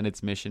will extend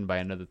its mission by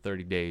another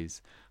 30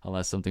 days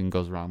unless something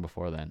goes wrong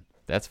before then.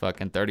 That's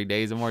fucking 30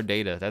 days of more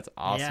data. That's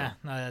awesome. Yeah,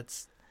 no,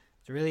 it's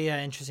a really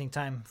interesting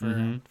time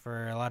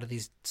for a lot of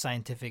these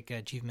scientific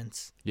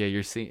achievements. Yeah,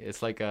 you're seeing.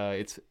 It's like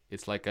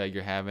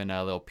you're having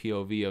a little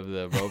POV of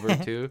the rover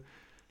too.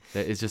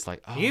 That it's just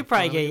like you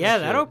probably get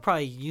that'll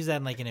probably use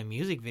that in a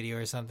music video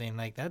or something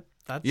like that.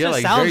 That yeah, just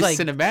like sounds very like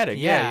cinematic.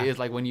 Yeah. It's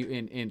like when you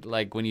in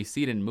like when you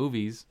see it in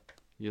movies.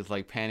 You're just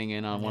like panning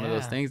in on one of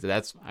those things.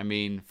 That's, I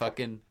mean,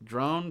 fucking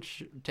drone,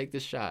 take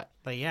this shot.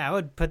 But yeah, I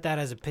would put that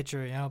as a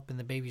picture up in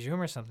the baby's room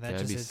or something. That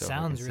just so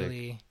sounds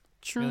really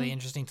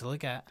interesting to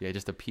look at. Yeah,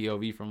 just a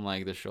POV from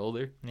like the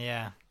shoulder.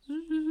 Yeah.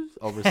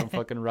 Over some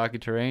fucking rocky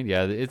terrain.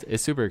 Yeah,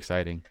 it's super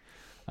exciting.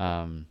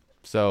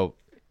 So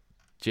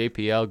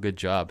JPL, good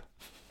job.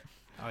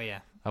 Oh yeah.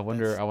 I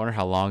wonder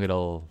how long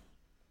it'll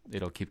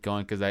keep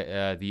going because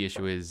the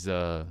issue is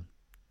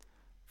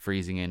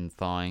freezing and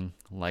thawing.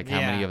 Like how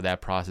many of that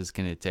process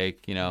can it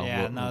take?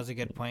 Yeah, that's a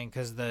good point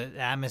because the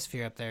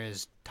atmosphere up there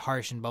is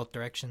harsh in both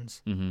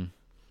directions. Mm-hmm.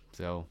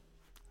 So,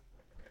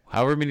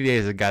 however many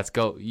days it got,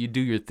 go. You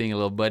do your thing,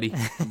 little buddy.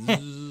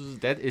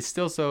 That is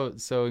still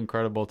so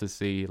incredible to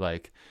see.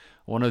 Like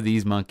one of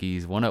these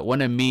monkeys, one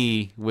of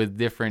me with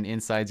different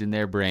insides in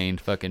their brain.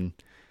 Fucking,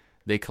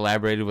 they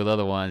collaborated with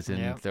other ones,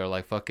 and they're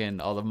like fucking.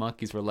 All the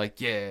monkeys were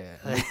like, yeah,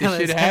 make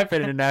this shit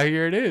happen, and now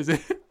here it is.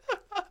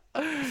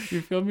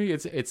 You feel me?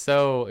 It's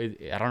so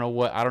I don't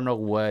know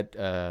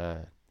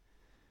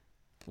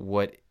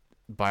what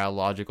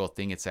biological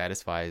thing it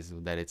satisfies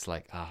that it's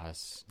like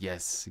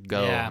yes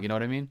go. Yeah. You know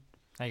what I mean?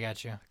 I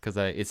got you. Because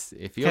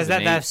it feels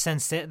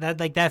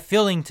that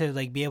feeling to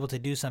like be able to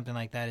do something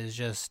like that is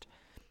just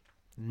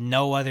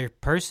no other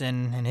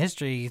person in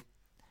history,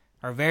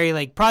 or very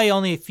like probably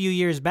only a few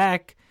years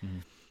back.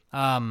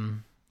 Mm-hmm.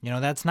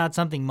 That's not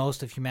something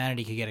most of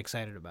humanity could get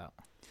excited about.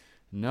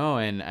 No,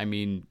 and I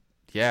mean.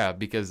 Yeah,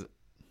 because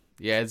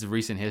it's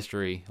recent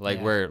history,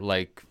 where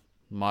like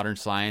modern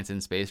science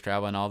and space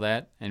travel and all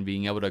that, and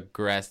being able to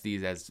grasp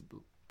these as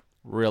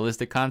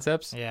realistic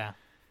concepts. Yeah,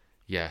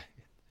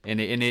 and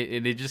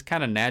it just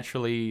kind of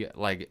naturally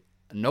like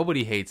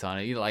nobody hates on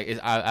it.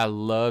 I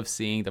love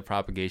seeing the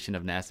propagation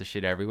of NASA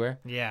shit everywhere.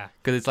 Yeah,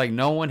 because it's like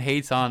no one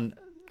hates on.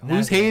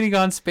 Who's hating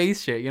on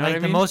space shit? You know what I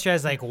mean? The most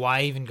guys like,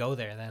 why even go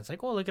there? Then it's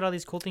like, well, look at all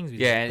these cool things we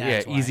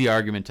did. Easy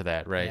argument to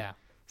that, right? Yeah.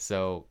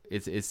 So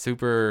it's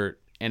super.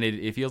 And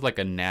it feels like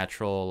a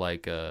natural,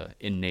 like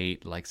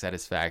innate, like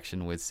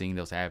satisfaction with seeing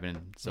those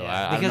happen. So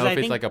I don't know if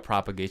it's like a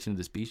propagation of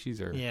the species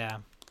or. Yeah,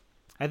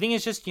 I think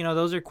it's just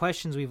those are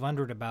questions we've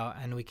wondered about,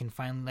 and we can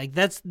find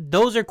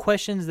those are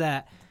questions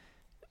that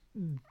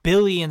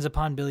billions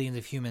upon billions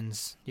of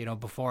humans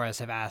before us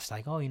have asked,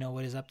 like, oh,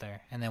 what is up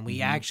there, and then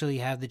we actually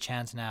have the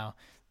chance now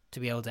to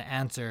be able to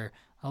answer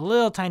a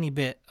little tiny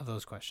bit of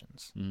those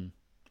questions.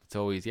 It's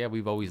always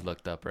we've always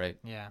looked up, right?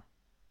 Yeah,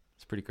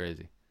 it's pretty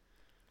crazy.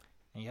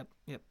 Yep.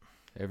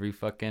 Every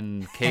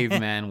fucking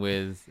caveman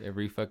with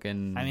every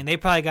fucking. I mean, they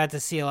probably got to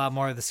see a lot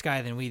more of the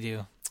sky than we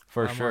do.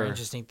 For sure. More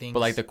interesting things. But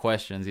like the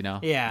questions,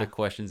 Yeah. The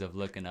questions of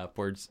looking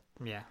upwards.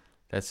 Yeah.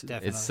 That's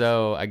definitely. It's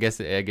so. I guess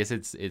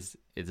it's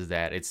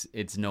that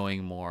it's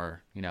knowing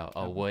more.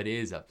 What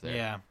is up there.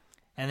 Yeah.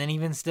 And then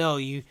even still,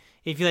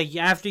 if you like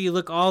after you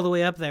look all the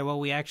way up there, what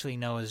we actually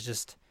know is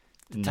just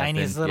the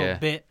tiniest little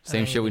bit.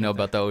 Same shit we know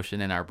about the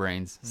ocean in our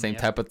brains. Same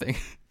type of thing.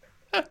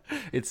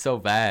 It's so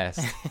vast.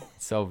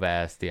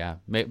 Yeah.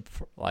 Maybe,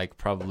 like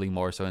probably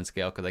more so in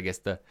scale because I guess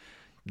the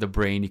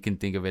brain you can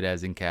think of it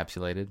as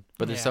encapsulated,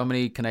 but there's so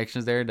many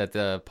connections there that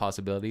the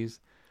possibilities.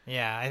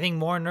 Yeah, I think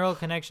more neural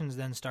connections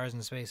than stars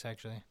in space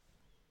actually.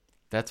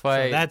 That's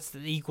why that's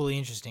equally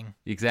interesting.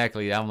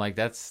 Exactly. I'm like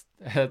that's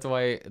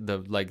why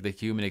the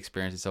human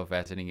experience is so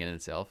fascinating in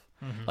itself.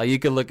 Mm-hmm. Like you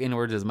can look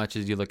inwards as much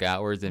as you look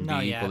outwards and be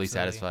equally absolutely.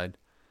 satisfied.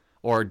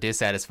 or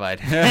dissatisfied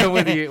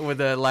with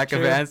the lack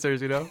of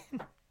answers, you know.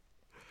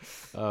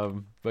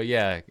 But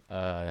yeah,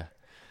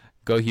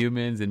 go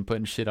humans and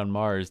putting shit on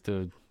Mars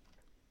to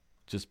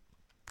just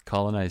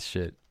colonize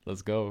shit.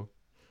 Let's go.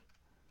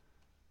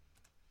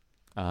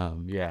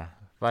 Yeah.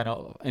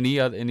 Final. Any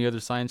other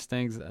science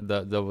things?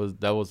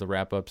 That was the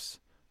wrap ups.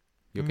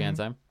 You okay on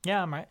time?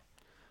 Yeah, I'm right.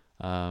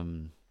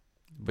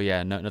 But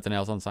yeah, nothing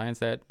else on science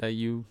that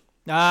you.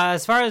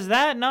 As far as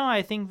that, no,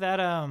 I think that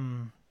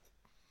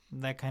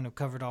that kind of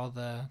covered all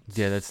the.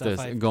 Yeah, that's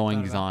the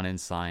goings on in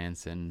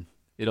science, and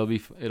it'll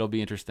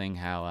be interesting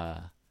how.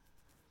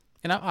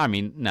 I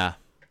mean, nah,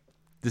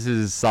 this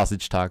is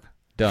sausage talk.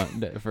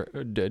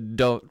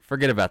 Don't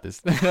forget about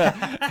this. But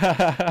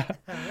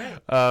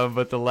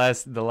the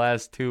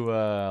last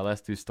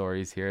two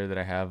stories here that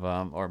I have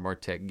are more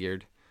tech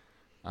geared.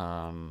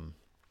 The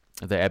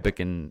Epic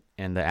and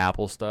the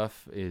Apple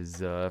stuff is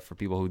for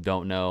people who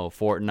don't know.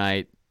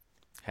 Fortnite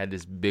had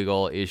this big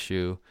old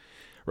issue,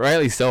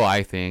 rightly so,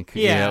 I think.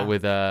 Yeah.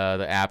 With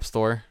the App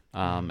Store,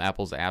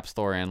 Apple's App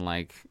Store, and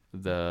like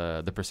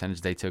the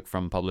percentage they took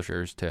from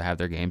publishers to have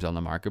their games on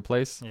the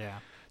marketplace. Yeah.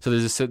 So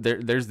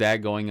there's that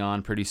going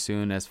on pretty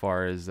soon as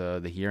far as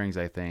the hearings,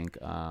 I think,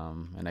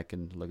 and I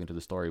can look into the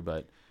story,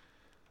 but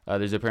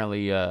there's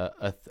apparently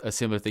a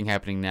similar thing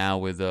happening now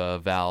with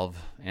Valve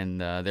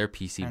and their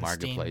PC and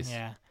marketplace. Steam,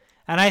 yeah,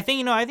 and I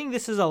think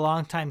this is a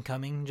long time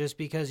coming, just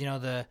because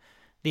the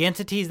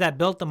entities that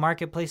built the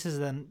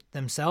marketplaces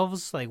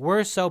themselves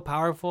were so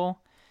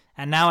powerful,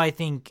 and now I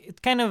think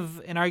it's kind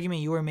of an argument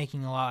you were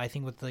making a lot. I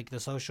think with the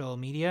social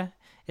media.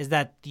 Is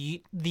that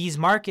these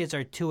markets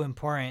are too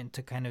important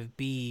to kind of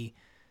be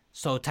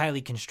so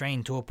tightly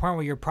constrained to a point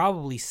where you're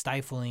probably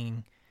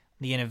stifling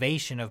the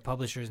innovation of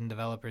publishers and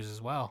developers as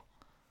well,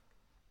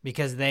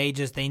 because they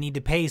need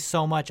to pay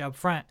so much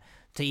upfront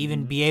to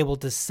even be able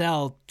to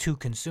sell to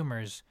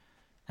consumers,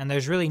 and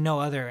there's really no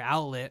other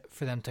outlet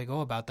for them to go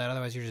about that.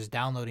 Otherwise, you're just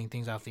downloading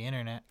things off the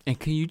internet. And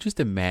can you just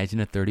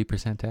imagine a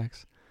 30%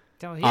 tax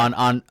yeah.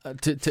 on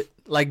to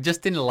like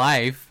just in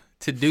life?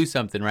 To do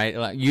something, right?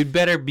 Like, you'd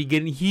better be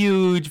getting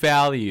huge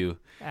value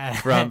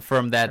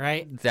from that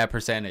right? that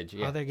percentage.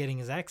 Yeah. All they're getting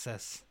is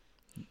access.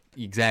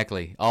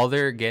 Exactly. All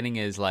they're getting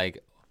is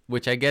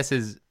which I guess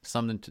is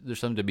there's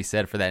something to be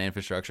said for that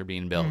infrastructure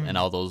being built and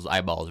all those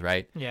eyeballs,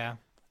 right? Yeah.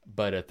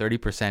 But a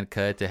 30%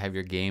 cut to have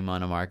your game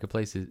on a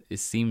marketplace, it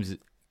seems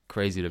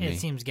crazy to me. It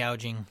seems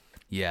gouging.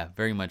 Yeah,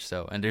 very much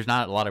so. And there's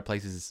not a lot of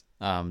places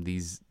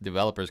these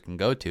developers can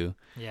go to.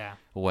 Yeah.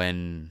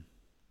 When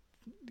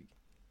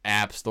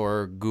App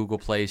Store, Google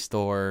Play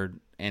Store,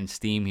 and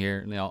Steam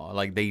here,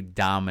 they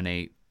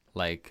dominate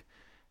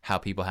how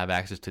people have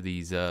access to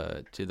these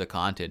to the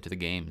content, to the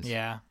games.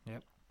 Yeah.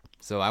 Yep.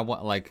 So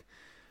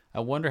I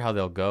wonder how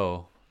they'll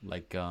go,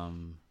 the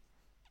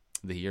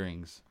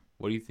hearings.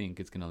 What do you think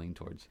it's gonna lean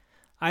towards?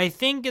 I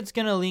think it's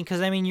gonna lean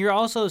because you're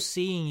also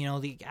seeing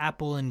the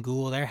Apple and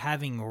Google, they're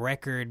having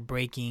record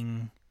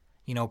breaking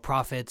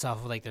profits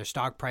off of their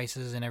stock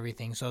prices and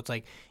everything. So it's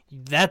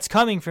that's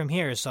coming from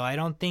here. So I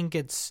don't think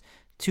it's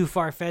too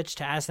far-fetched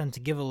to ask them to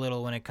give a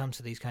little when it comes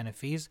to these kind of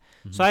fees.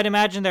 Mm-hmm. So I'd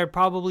imagine there'd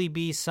probably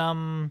be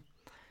some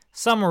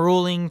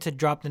ruling to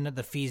drop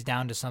the fees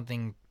down to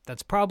something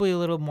that's probably a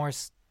little more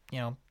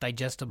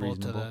digestible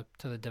reasonable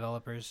to the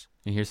developers.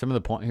 And here's some of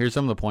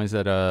the points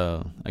that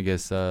I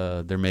guess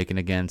they're making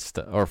against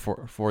or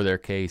for their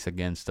case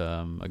against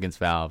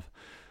Valve.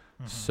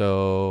 Mm-hmm.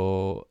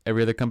 So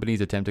every other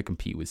company's attempt to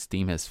compete with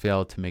Steam has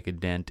failed to make a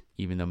dent,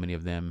 even though many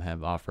of them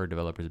have offered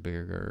developers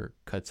bigger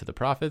cuts to the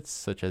profits,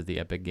 such as the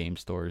Epic Game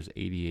Store's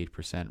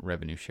 88%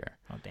 revenue share.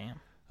 Oh,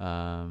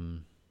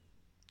 damn.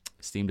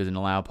 Steam doesn't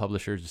allow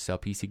publishers to sell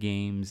PC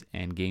games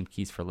and game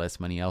keys for less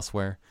money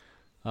elsewhere.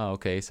 Oh,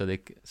 okay. So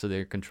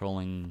they're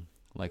controlling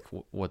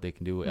what they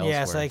can do elsewhere.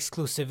 Yeah, so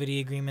exclusivity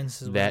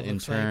agreements is what that it in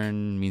looks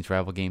turn means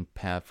rival game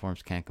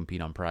platforms can't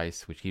compete on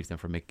price, which keeps them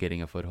from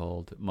getting a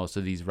foothold. Most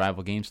of these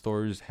rival game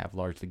stores have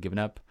largely given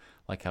up,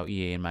 like how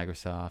EA and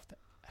Microsoft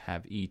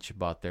have each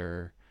brought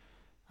their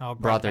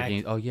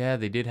games. Oh yeah,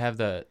 they did have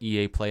the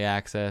EA Play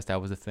Access.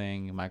 That was a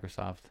thing.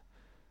 Microsoft.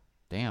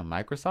 Damn,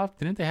 Microsoft,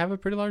 didn't they have a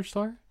pretty large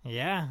store?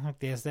 Yeah, I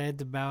guess they had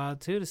to bow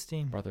out too to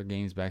Steam. Brought their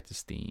games back to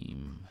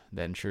Steam.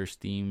 That ensures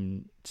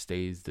Steam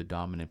stays the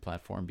dominant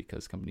platform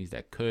because companies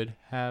that could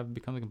have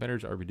become the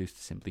competitors are reduced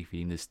to simply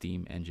feeding the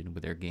Steam engine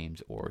with their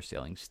games or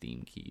selling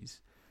Steam keys.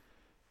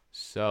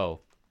 So,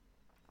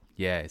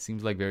 yeah, it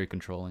seems very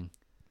controlling.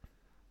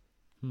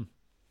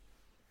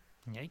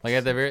 Yikes.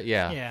 At the very,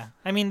 yeah. Yeah.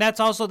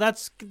 That's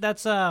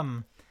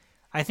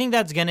I think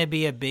that's going to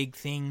be a big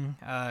thing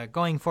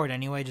going forward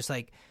anyway, just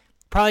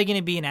probably going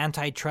to be an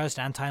antitrust,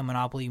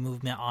 anti-monopoly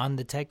movement on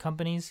the tech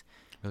companies.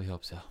 Really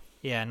hope so.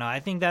 Yeah, no, I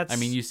think that's...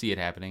 you see it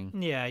happening.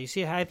 Yeah, you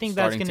see, I think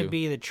that's going to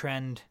be the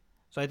trend.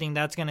 So I think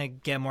that's going to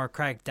get more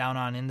cracked down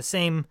on in the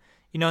same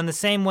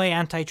way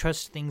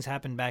antitrust things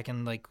happened back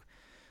in,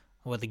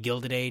 the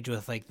Gilded Age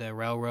with, the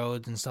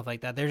railroads and stuff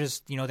like that. They're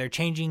just, they're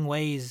changing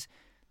ways.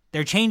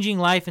 They're changing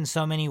life in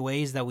so many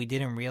ways that we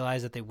didn't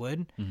realize that they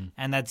would,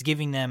 and that's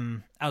giving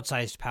them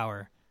outsized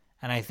power.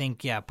 And I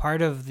think,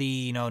 part of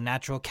the,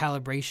 natural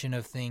calibration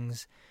of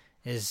things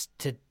is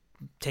to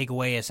take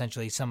away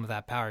essentially some of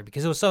that power,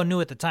 because it was so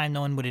new at the time,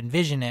 no one would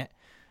envision it.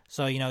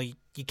 So, you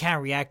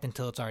can't react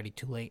until it's already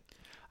too late.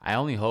 I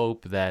only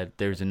hope that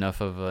there's enough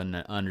of an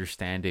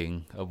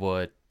understanding of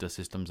what the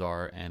systems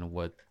are and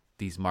what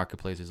these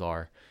marketplaces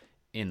are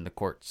in the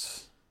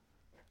courts.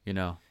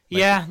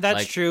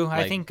 That's true.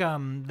 I think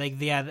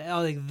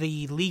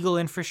the legal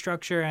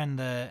infrastructure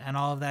and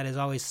all of that is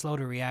always slow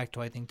to react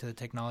to the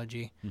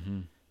technology.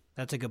 Mm-hmm.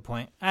 That's a good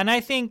point. And I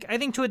think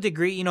to a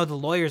degree, the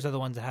lawyers are the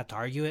ones that have to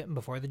argue it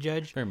before the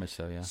judge. Very much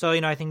so, yeah. So,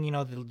 I think,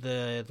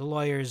 the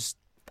lawyers,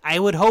 I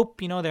would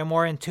hope, they're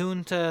more in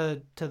tune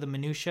to the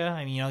minutia.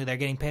 I mean, they're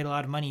getting paid a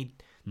lot of money.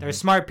 They're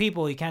smart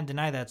people. You can't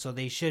deny that. So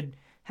they should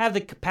have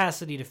the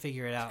capacity to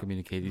figure it out.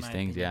 Communicate these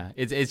things, opinion.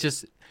 Yeah. It's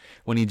just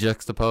when you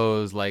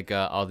juxtapose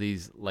all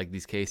these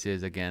these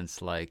cases against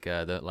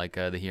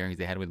the hearings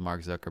they had with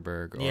Mark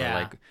Zuckerberg,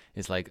 or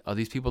it's like,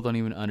 these people don't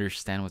even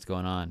understand what's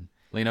going on.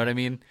 You know what I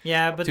mean?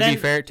 Yeah, but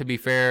to be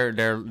fair,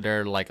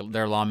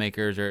 they're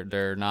lawmakers, or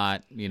they're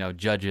not,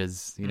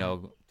 judges,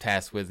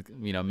 tasked with,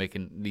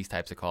 making these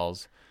types of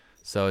calls.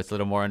 So it's a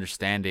little more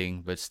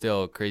understanding, but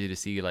still crazy to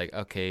see,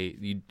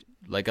 okay,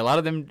 a lot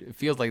of them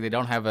feels like they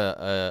don't have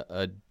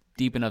a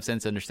deep enough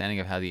sense of understanding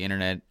of how the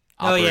internet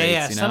operates. Oh,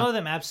 yeah. Some of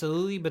them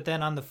absolutely, but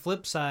then on the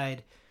flip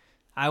side,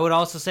 I would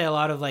also say a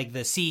lot of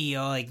the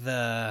CEO,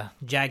 the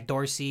Jack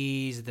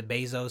Dorseys, the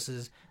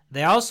Bezoses,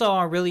 they also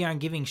aren't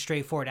giving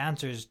straightforward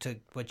answers to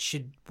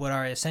what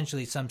are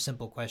essentially some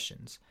simple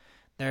questions.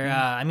 They're,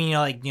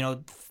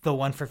 the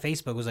one for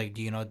Facebook was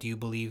do you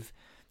believe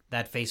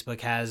that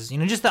Facebook has,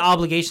 just the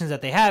obligations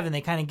that they have, and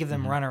they kind of give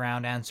them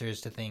runaround answers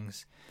to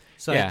things.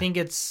 So yeah. I think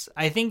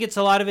it's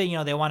a lot of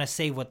it, they want to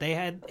save what they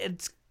had.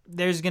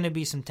 There's going to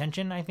be some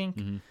tension, I think.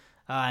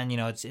 And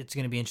it's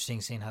going to be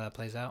interesting seeing how that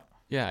plays out.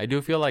 Yeah, I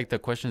do feel like the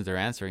questions they're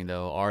answering,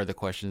 though, are the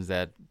questions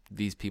that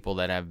these people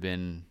that have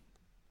been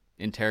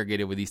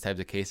interrogated with these types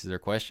of cases or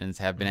questions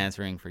have been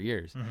answering for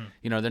years.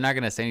 They're not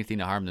going to say anything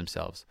to harm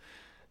themselves.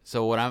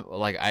 So what I'm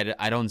like,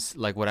 I don't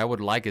like, what I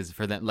would like is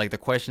for them, the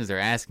questions they're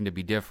asking to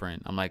be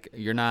different. I'm like,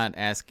 you're not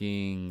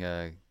asking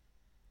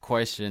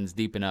questions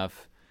deep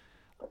enough,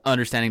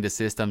 understanding the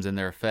systems and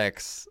their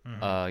effects,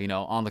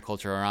 on the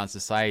culture or on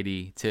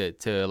society to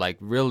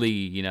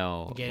really,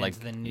 get into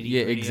the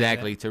yeah,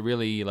 exactly, to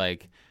really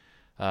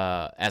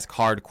ask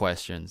hard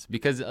questions,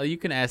 because you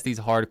can ask these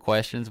hard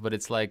questions, but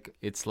it's like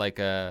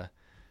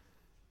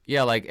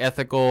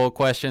ethical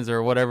questions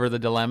or whatever the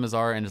dilemmas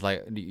are, and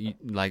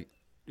it's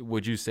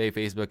would you say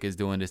Facebook is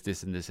doing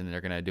this, and this, and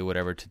they're gonna do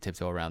whatever to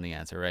tiptoe around the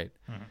answer, right?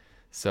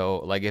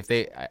 So if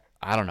they,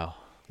 I don't know,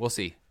 we'll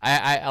see.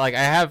 I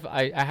have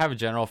a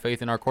general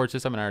faith in our court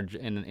system and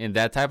in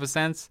that type of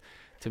sense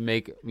to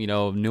make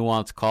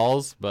nuanced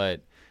calls,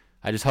 but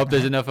I just hope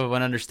there's enough of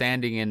an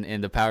understanding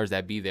in the powers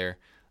that be there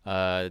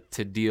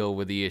to deal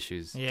with the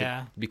issues.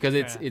 Yeah, because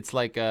it's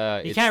like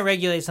you can't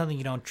regulate something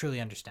you don't truly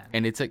understand,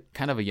 and it's a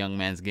kind of a young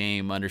man's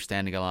game,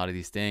 understanding a lot of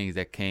these things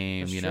that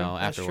came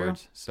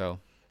afterwards. So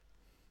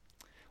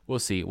we'll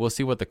see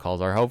what the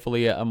calls are.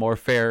 Hopefully a more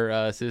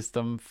fair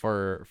system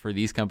for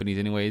these companies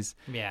anyways.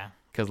 Yeah,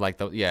 because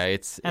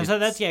so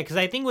that's because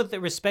I think with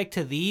respect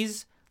to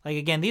these,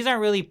 again, these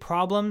aren't really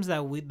problems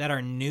that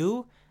are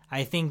new.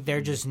 I think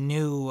they're just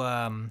new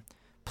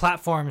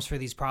platforms for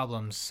these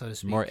problems, so to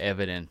speak. More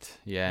evident,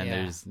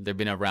 and they've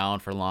been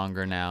around for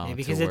longer now. Yeah,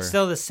 because it's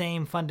still the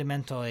same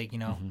fundamental,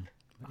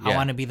 I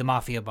want to be the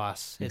mafia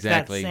boss. It's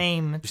exactly. That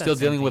same. You're still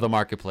dealing with a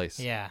marketplace.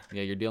 Yeah.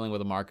 Yeah, you're dealing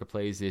with a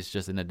marketplace. It's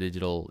just in a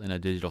digital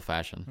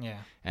fashion. Yeah.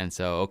 And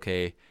so,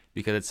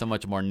 because it's so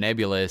much more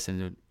nebulous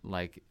and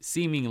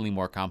seemingly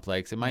more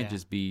complex, it might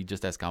just be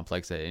just as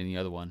complex as any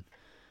other one.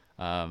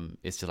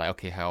 It's just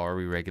how are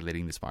we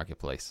regulating this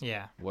marketplace?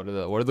 Yeah. What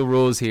are the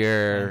rules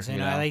here? So,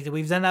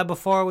 we've done that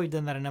before. We've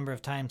done that a number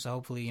of times. So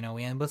hopefully,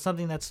 we end with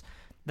something that's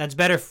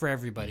better for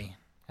everybody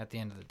at the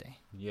end of the day.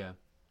 Yeah.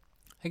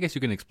 I guess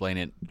you can explain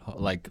it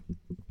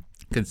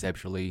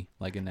conceptually,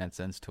 in that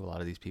sense, to a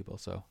lot of these people.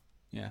 So,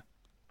 yeah.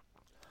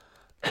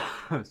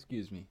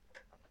 Excuse me.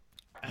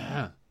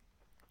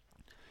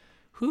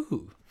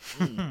 Whew.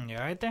 You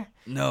all right there?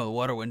 No,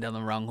 water went down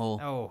the wrong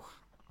hole. Oh,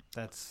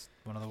 that's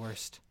one of the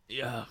worst.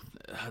 Yeah,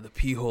 the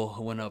pee hole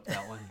went up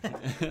that one.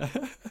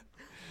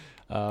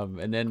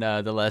 And then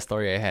the last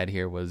story I had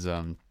here was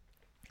a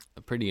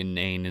pretty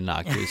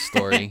innocuous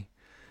story,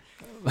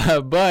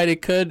 but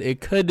it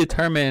could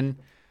determine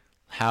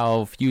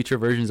how future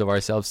versions of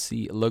ourselves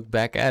look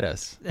back at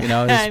us.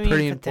 It's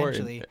pretty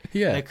important.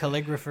 Yeah, the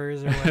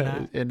calligraphers or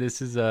whatnot. And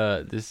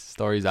this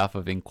story is off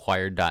of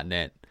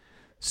Inquirer.net.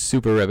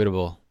 Super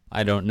reputable.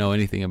 I don't know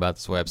anything about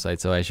this website,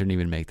 so I shouldn't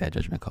even make that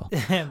judgment call.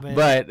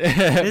 but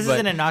this is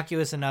an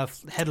innocuous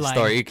enough headline.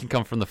 Story. It can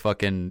come from the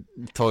fucking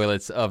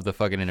toilets of the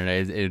fucking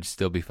internet. It'd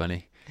still be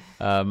funny.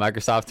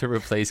 Microsoft to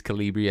replace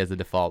Calibri as the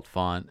default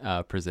font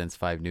presents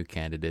 5 new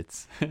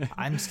candidates.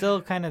 I'm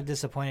still kind of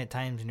disappointed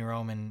Times New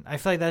Roman. I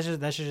feel like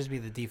that should just be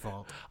the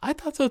default. I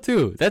thought so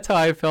too. That's how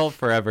I felt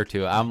forever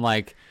too. I'm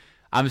like,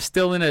 I'm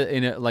still in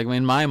a like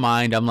in my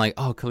mind. I'm like,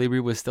 oh,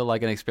 Calibri was still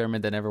like an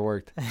experiment that never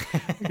worked.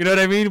 You know what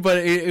I mean? But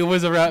it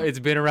was around. It's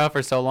been around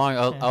for so long.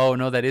 Oh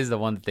no, that is the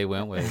one that they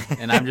went with.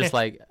 And I'm just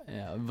like,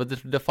 yeah, but the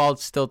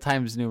default's still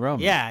Times New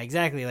Roman. Yeah,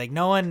 exactly. Like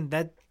no one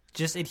that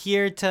just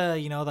adhere to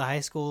the high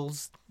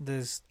schools.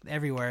 There's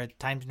everywhere.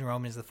 Times New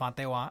Roman is the font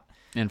they want.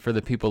 And for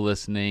the people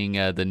listening,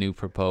 the new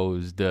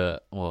proposed,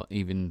 well,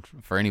 even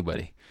for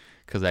anybody,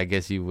 because I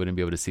guess you wouldn't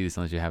be able to see this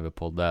unless you have it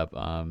pulled up.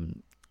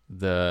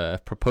 The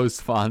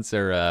proposed fonts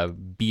are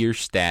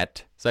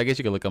Bierstadt. So I guess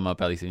you could look them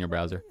up, at least in your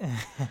browser.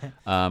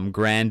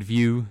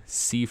 Grandview,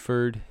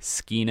 Seaford,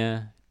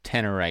 Skeena,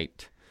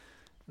 Tenorite.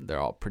 They're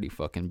all pretty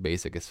fucking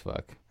basic as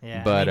fuck.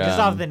 Yeah, but just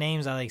off the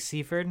names, I like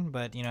Seaford,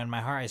 but in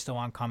my heart, I still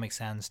want Comic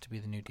Sans to be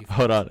the new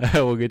default. Hold on,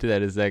 we'll get to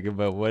that in a second.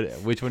 But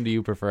which one do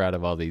you prefer out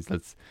of all these?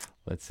 Let's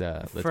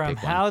from pick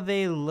how one.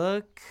 they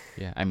look.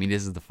 Yeah, I mean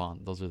this is the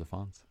font. Those are the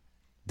fonts.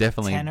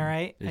 Definitely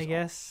Tenorite, I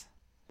guess.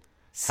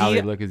 How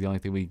they look is the only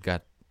thing we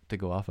got to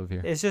go off of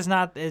here. It's just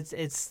not.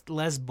 It's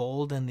less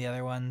bold than the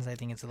other ones. I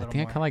think it's a little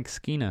more. I kind of like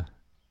Skeena.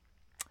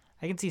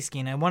 I can see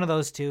Skeena, one of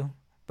those two,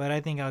 but I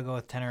think I'll go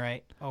with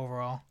Tenorite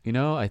overall.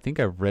 I think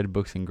I've read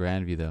books in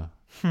Grandview though.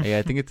 Yeah,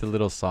 I think it's a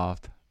little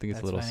soft. I think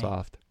it's a little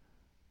soft.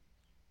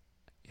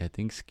 Yeah, I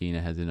think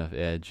Skeena has enough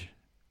edge.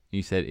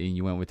 You said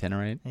you went with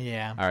Tenorite?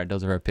 Yeah. All right,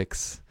 those are our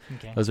picks.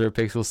 Okay. Those are our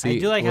picks. We'll see. I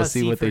do like we'll how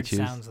see Seaford what they choose.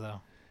 sounds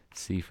though.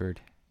 Seaford.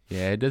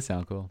 Yeah, it does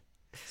sound cool.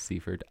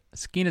 Seaford.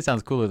 Skeena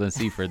sounds cooler than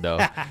Seaford though.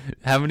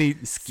 How many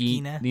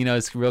skeet? Skeena.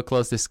 It's real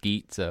close to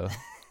skeet, so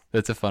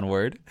that's a fun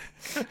word.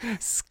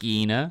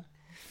 Skeena.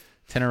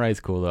 Tenorite's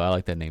cool though. I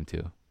like that name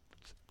too.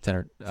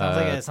 Tenor.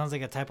 Sounds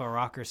like a type of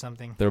rock or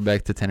something.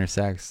 Throwback to tenor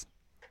sax.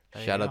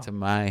 There Shout you out go. to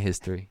my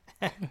history.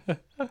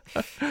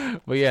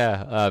 But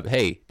yeah,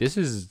 hey, this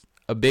is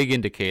a big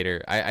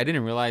indicator. I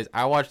didn't realize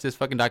I watched this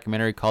fucking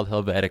documentary called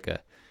Helvetica.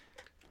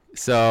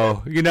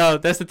 So,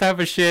 that's the type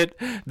of shit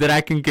that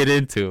I can get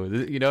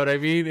into. You know what I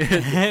mean?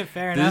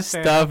 Fair enough. This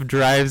stuff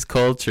drives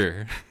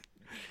culture.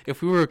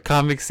 If we were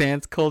Comic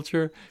Sans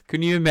culture,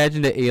 couldn't you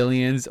imagine the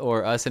aliens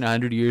or us in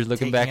 100 years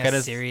looking back at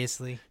us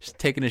seriously? just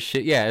taking a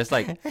shit? Yeah, it's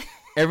like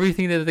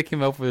everything that they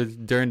came up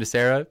with during the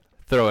Sarah,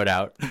 throw it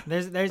out.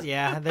 There's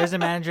a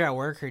manager at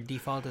work. Her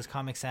default is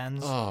Comic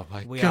Sans. Oh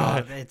my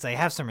god! It's like,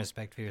 have some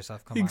respect for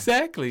yourself. Come on.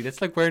 Exactly.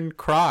 That's like wearing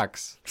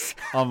Crocs,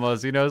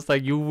 almost. It's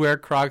like you wear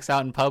Crocs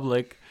out in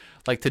public,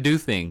 like to do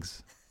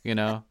things.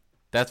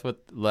 That's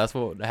what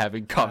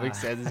having Comic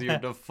Sans as your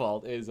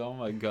default is. Oh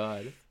my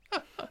god.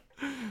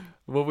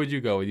 What would you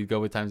go? Would you go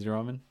with Times New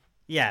Roman?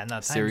 Yeah, no.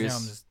 Times New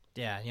Serious?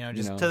 Roman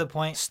just to the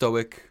point.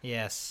 Stoic.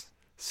 Yes.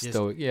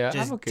 Stoic. Yeah,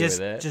 I'm okay with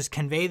that. Just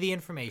convey the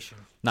information.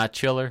 Not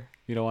chiller.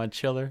 You don't want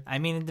chiller. I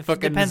mean, it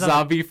Fucking depends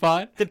zombie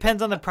font.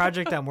 Depends on the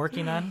project I'm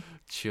working on.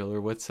 Chiller.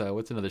 What's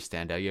another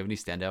standout? You have any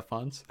standout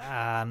fonts?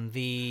 I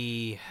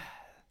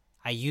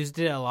used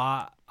it a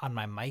lot on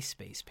my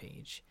MySpace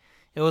page.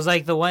 It was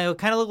like the one. It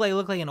kind of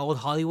looked like an old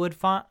Hollywood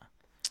font.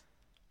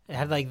 It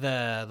had like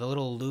the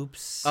little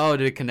loops. Oh,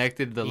 did it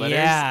connected the letters?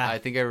 Yeah. I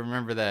think I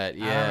remember that.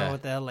 Yeah. I don't know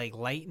what the hell, like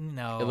lighten.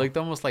 No. It looked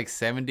almost like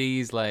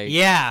 70s, like.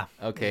 Yeah.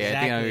 Okay, exactly.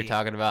 I think I know what you're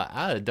talking about.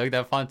 I dug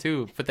that font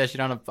too. Put that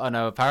shit on a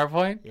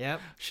PowerPoint.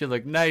 Yep. Shit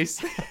looked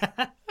nice.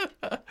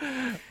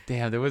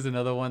 Damn, there was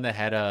another one that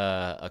had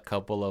a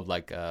couple of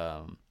like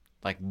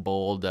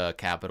bold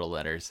capital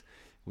letters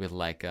with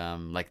like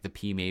the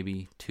P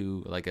maybe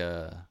two, like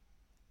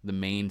the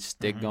main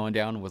stick going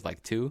down was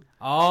like 2.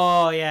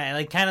 Oh yeah, it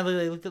like kind of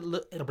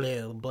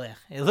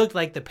it looked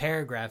like the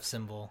paragraph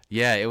symbol.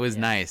 Yeah, it was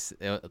nice.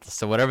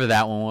 So whatever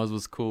that one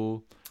was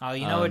cool. Oh,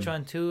 you know which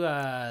one too?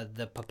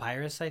 The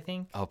papyrus, I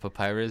think. Oh,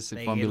 papyrus!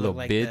 Like, It be a little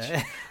like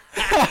bitch.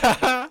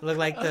 Looked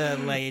like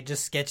it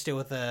just sketched it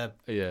with a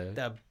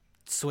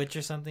switch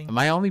or something.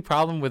 My only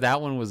problem with that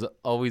one was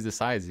always the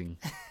sizing.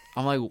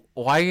 I'm like,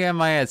 why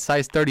am I at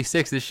size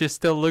 36? This shit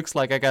still looks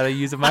like I gotta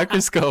use a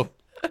microscope.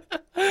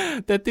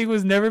 That thing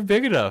was never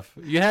big enough.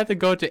 You had to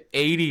go to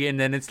 80, and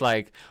then it's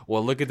like,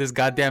 well, look at this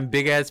goddamn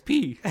big ass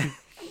P.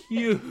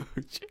 Huge.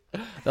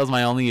 That was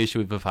my only issue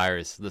with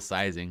papyrus, the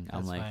sizing.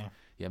 I'm like, fine.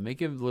 Yeah,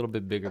 make it a little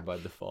bit bigger by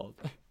default.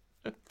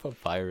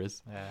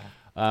 Papyrus.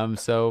 Yeah.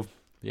 So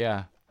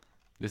yeah,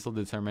 this will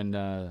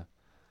determine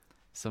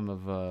some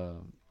of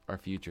our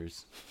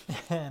futures.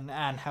 and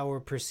how we're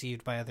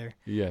perceived by other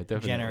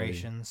Definitely.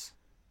 generations.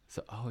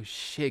 So, oh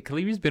shit,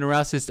 Calibri's been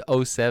around since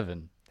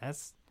 2007.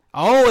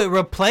 It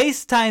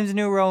replaced Times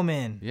New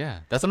Roman.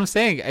 Yeah, that's what I'm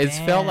saying. It's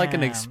felt like an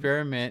Damn.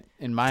 experiment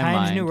in my mind.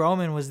 Times New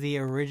Roman was the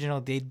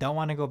original. They don't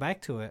want to go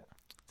back to it.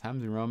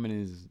 Times New Roman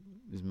is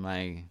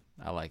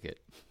I like it.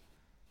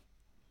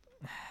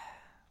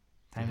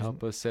 To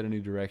help us set a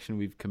new direction,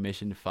 we've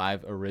commissioned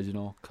 5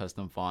 original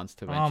custom fonts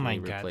to eventually Oh my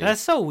replace. god,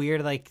 that's so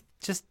weird. Like,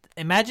 just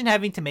imagine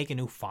having to make a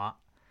new font.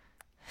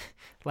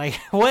 Like,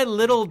 what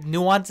little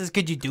nuances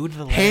could you do to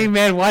the letter? Hey,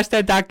 man, watch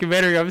that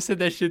documentary. I'm going to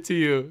send that shit to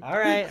you. All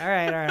right.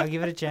 I'll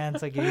give it a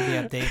chance. I'll give you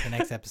the update the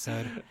next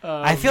episode.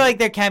 I feel like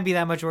there can't be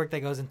that much work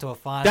that goes into a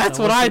font. That's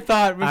so what we'll I see.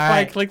 thought before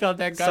I clicked on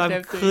that So goddamn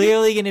I'm thing.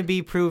 clearly going to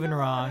be proven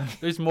wrong.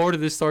 There's more to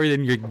this story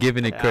than you're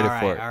giving it credit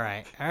for. All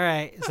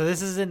right. So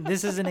this is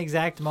an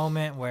exact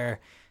moment where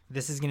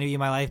this is going to be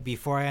my life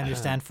before I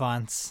understand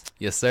fonts.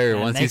 Yes, sir.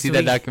 And Once you next see that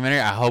week- documentary,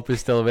 I hope it's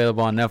still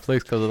available on Netflix,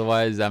 because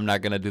otherwise I'm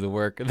not going to do the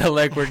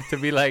legwork to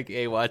be like,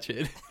 hey, watch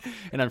it.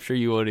 And I'm sure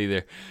you won't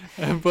either.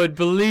 But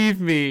believe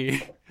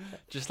me,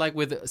 just like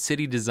with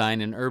city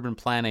design and urban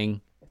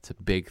planning, it's a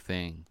big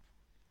thing.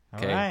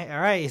 Okay. All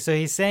right. So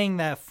he's saying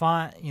that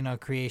font,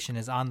 creation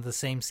is on the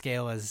same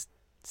scale as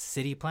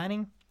city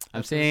planning.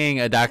 I'm saying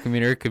a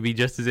documentary could be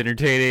just as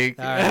entertaining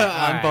All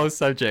right. on both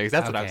subjects.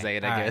 That's what I'm Okay,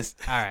 saying, all I right, guess.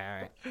 All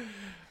right.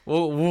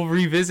 We'll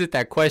revisit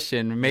that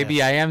question. Maybe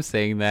Yes. I am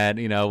saying that,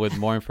 with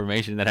more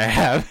information that I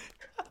have.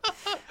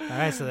 All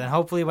right. So then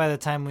hopefully by the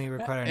time we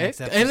record our next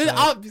And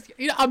episode,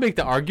 I'll make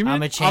the argument.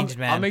 I'm a changed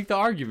man. I'll make the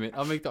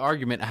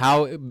argument.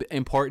 How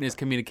important is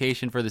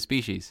communication for the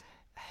species?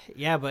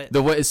 yeah, but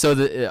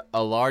A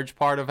large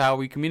part of how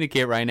we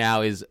communicate right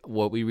now is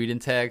what we read in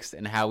text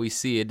and how we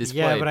see it displayed.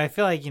 yeah, but I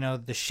feel like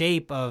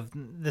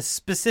the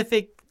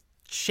specific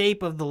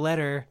shape of the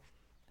letter,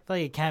 I feel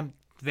like it can't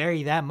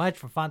vary that much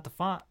from font to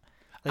font.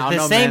 Like I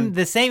don't know, man.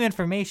 the same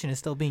information is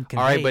still being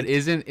conveyed. All right, but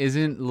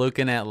isn't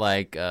looking at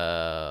like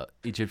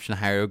Egyptian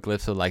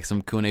hieroglyphs or like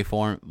some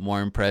cuneiform form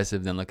more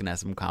impressive than looking at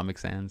some Comic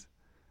Sans?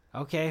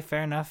 Okay,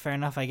 fair enough.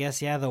 I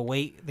guess, the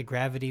weight, the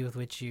gravity with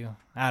which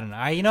I don't know.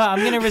 I'm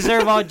going to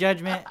reserve all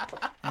judgment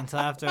until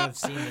after I've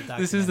seen the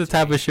documentary. This is the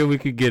type of shit we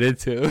could get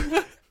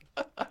into.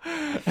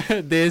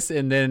 This,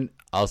 and then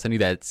I'll send you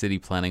that city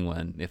planning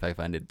one if I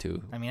find it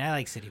too. I mean, I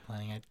like city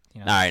planning. All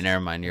right,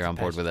 never mind. You're on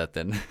board with that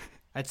then.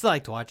 I'd still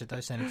like to watch it, though.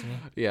 Send it to me.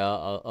 Yeah,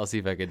 I'll see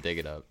if I can dig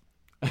it up.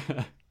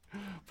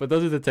 But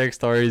those are the tech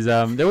stories.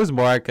 There was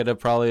more I could have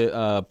probably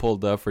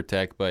pulled up for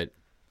tech, but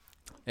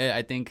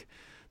I think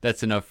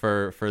that's enough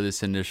for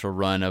this initial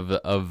run of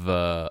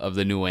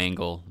the new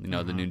angle,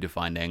 the new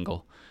defined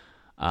angle.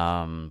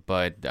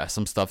 But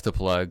some stuff to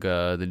plug.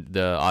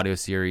 The audio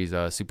series,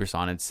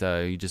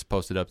 Supersonics. You just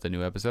posted up the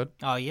new episode.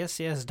 Oh, yes,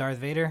 Darth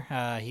Vader.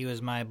 He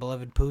was my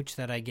beloved pooch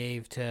that I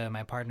gave to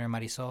my partner,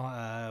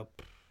 Marisol,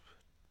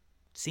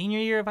 senior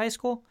year of high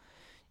school.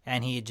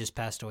 And he had just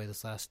passed away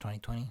this last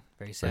 2020.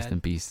 Very sad. Rest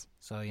in peace.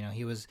 So, he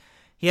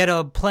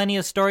had plenty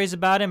of stories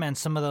about him, and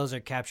some of those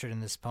are captured in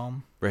this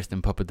poem. Rest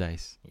in Papa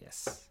Dice.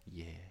 Yes.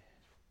 Yeah.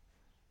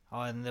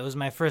 Oh, and it was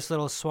my first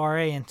little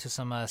soiree into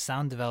some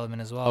sound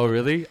development as well. Oh,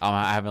 really?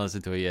 I haven't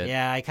listened to it yet.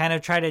 Yeah, I kind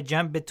of try to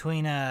jump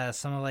between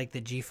some of like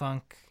the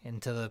G-Funk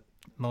into the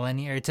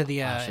Millennium, or to the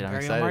Shit, I'm Imperial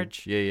excited.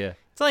 March. Yeah.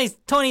 It's only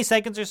 20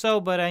 seconds or so,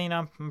 but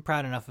I'm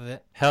proud enough of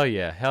it. Hell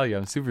yeah.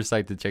 I'm super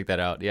psyched to check that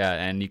out. Yeah,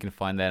 and you can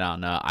find that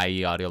on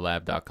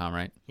ieaudiolab.com,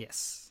 right?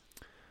 Yes.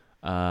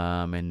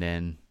 And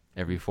then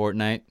every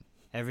fortnight.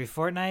 Every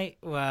fortnight,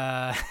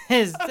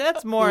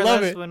 that's more or Love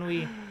less it. when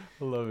we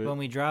Love it. when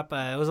we drop.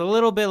 It was a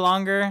little bit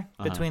longer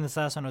between the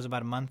last one. It was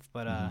about a month,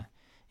 but I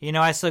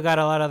still got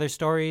a lot of other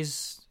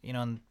stories.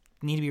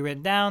 Need to be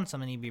written down.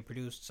 Some need to be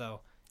produced.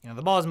 So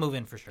the ball is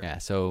moving for sure. Yeah,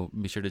 so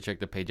be sure to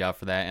check the page out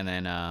for that, and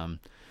then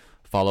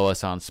follow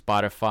us on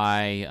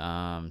Spotify,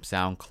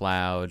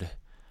 SoundCloud.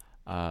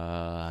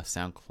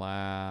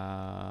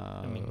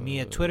 Me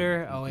at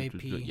Twitter,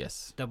 OAP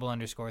yes,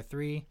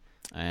 _3.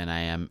 and I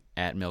am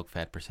at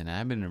MilkFat%.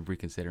 I've been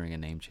reconsidering a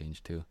name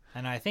change too.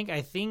 And I think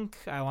I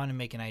want to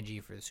make an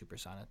IG for the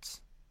Supersonics.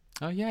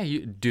 Oh yeah,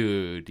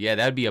 dude, yeah,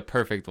 that'd be a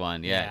perfect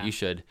one. Yeah. You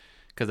should,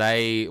 because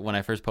when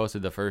I first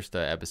posted the first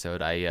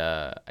episode,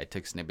 I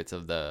took snippets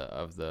of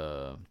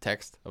the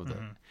text of the.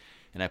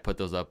 And I put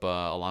those up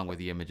along with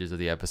the images of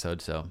the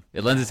episode, so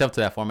it lends itself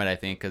to that format, I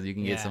think, because you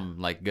can get some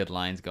like good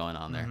lines going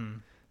on there.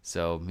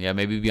 So yeah,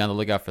 maybe be on the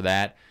lookout for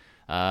that.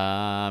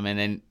 And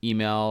then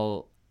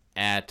email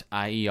at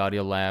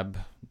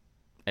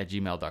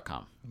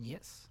ieaudiolab@gmail.com.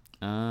 Yes.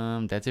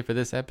 That's it for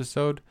this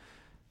episode.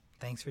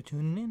 Thanks for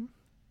tuning in.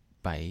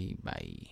 Bye.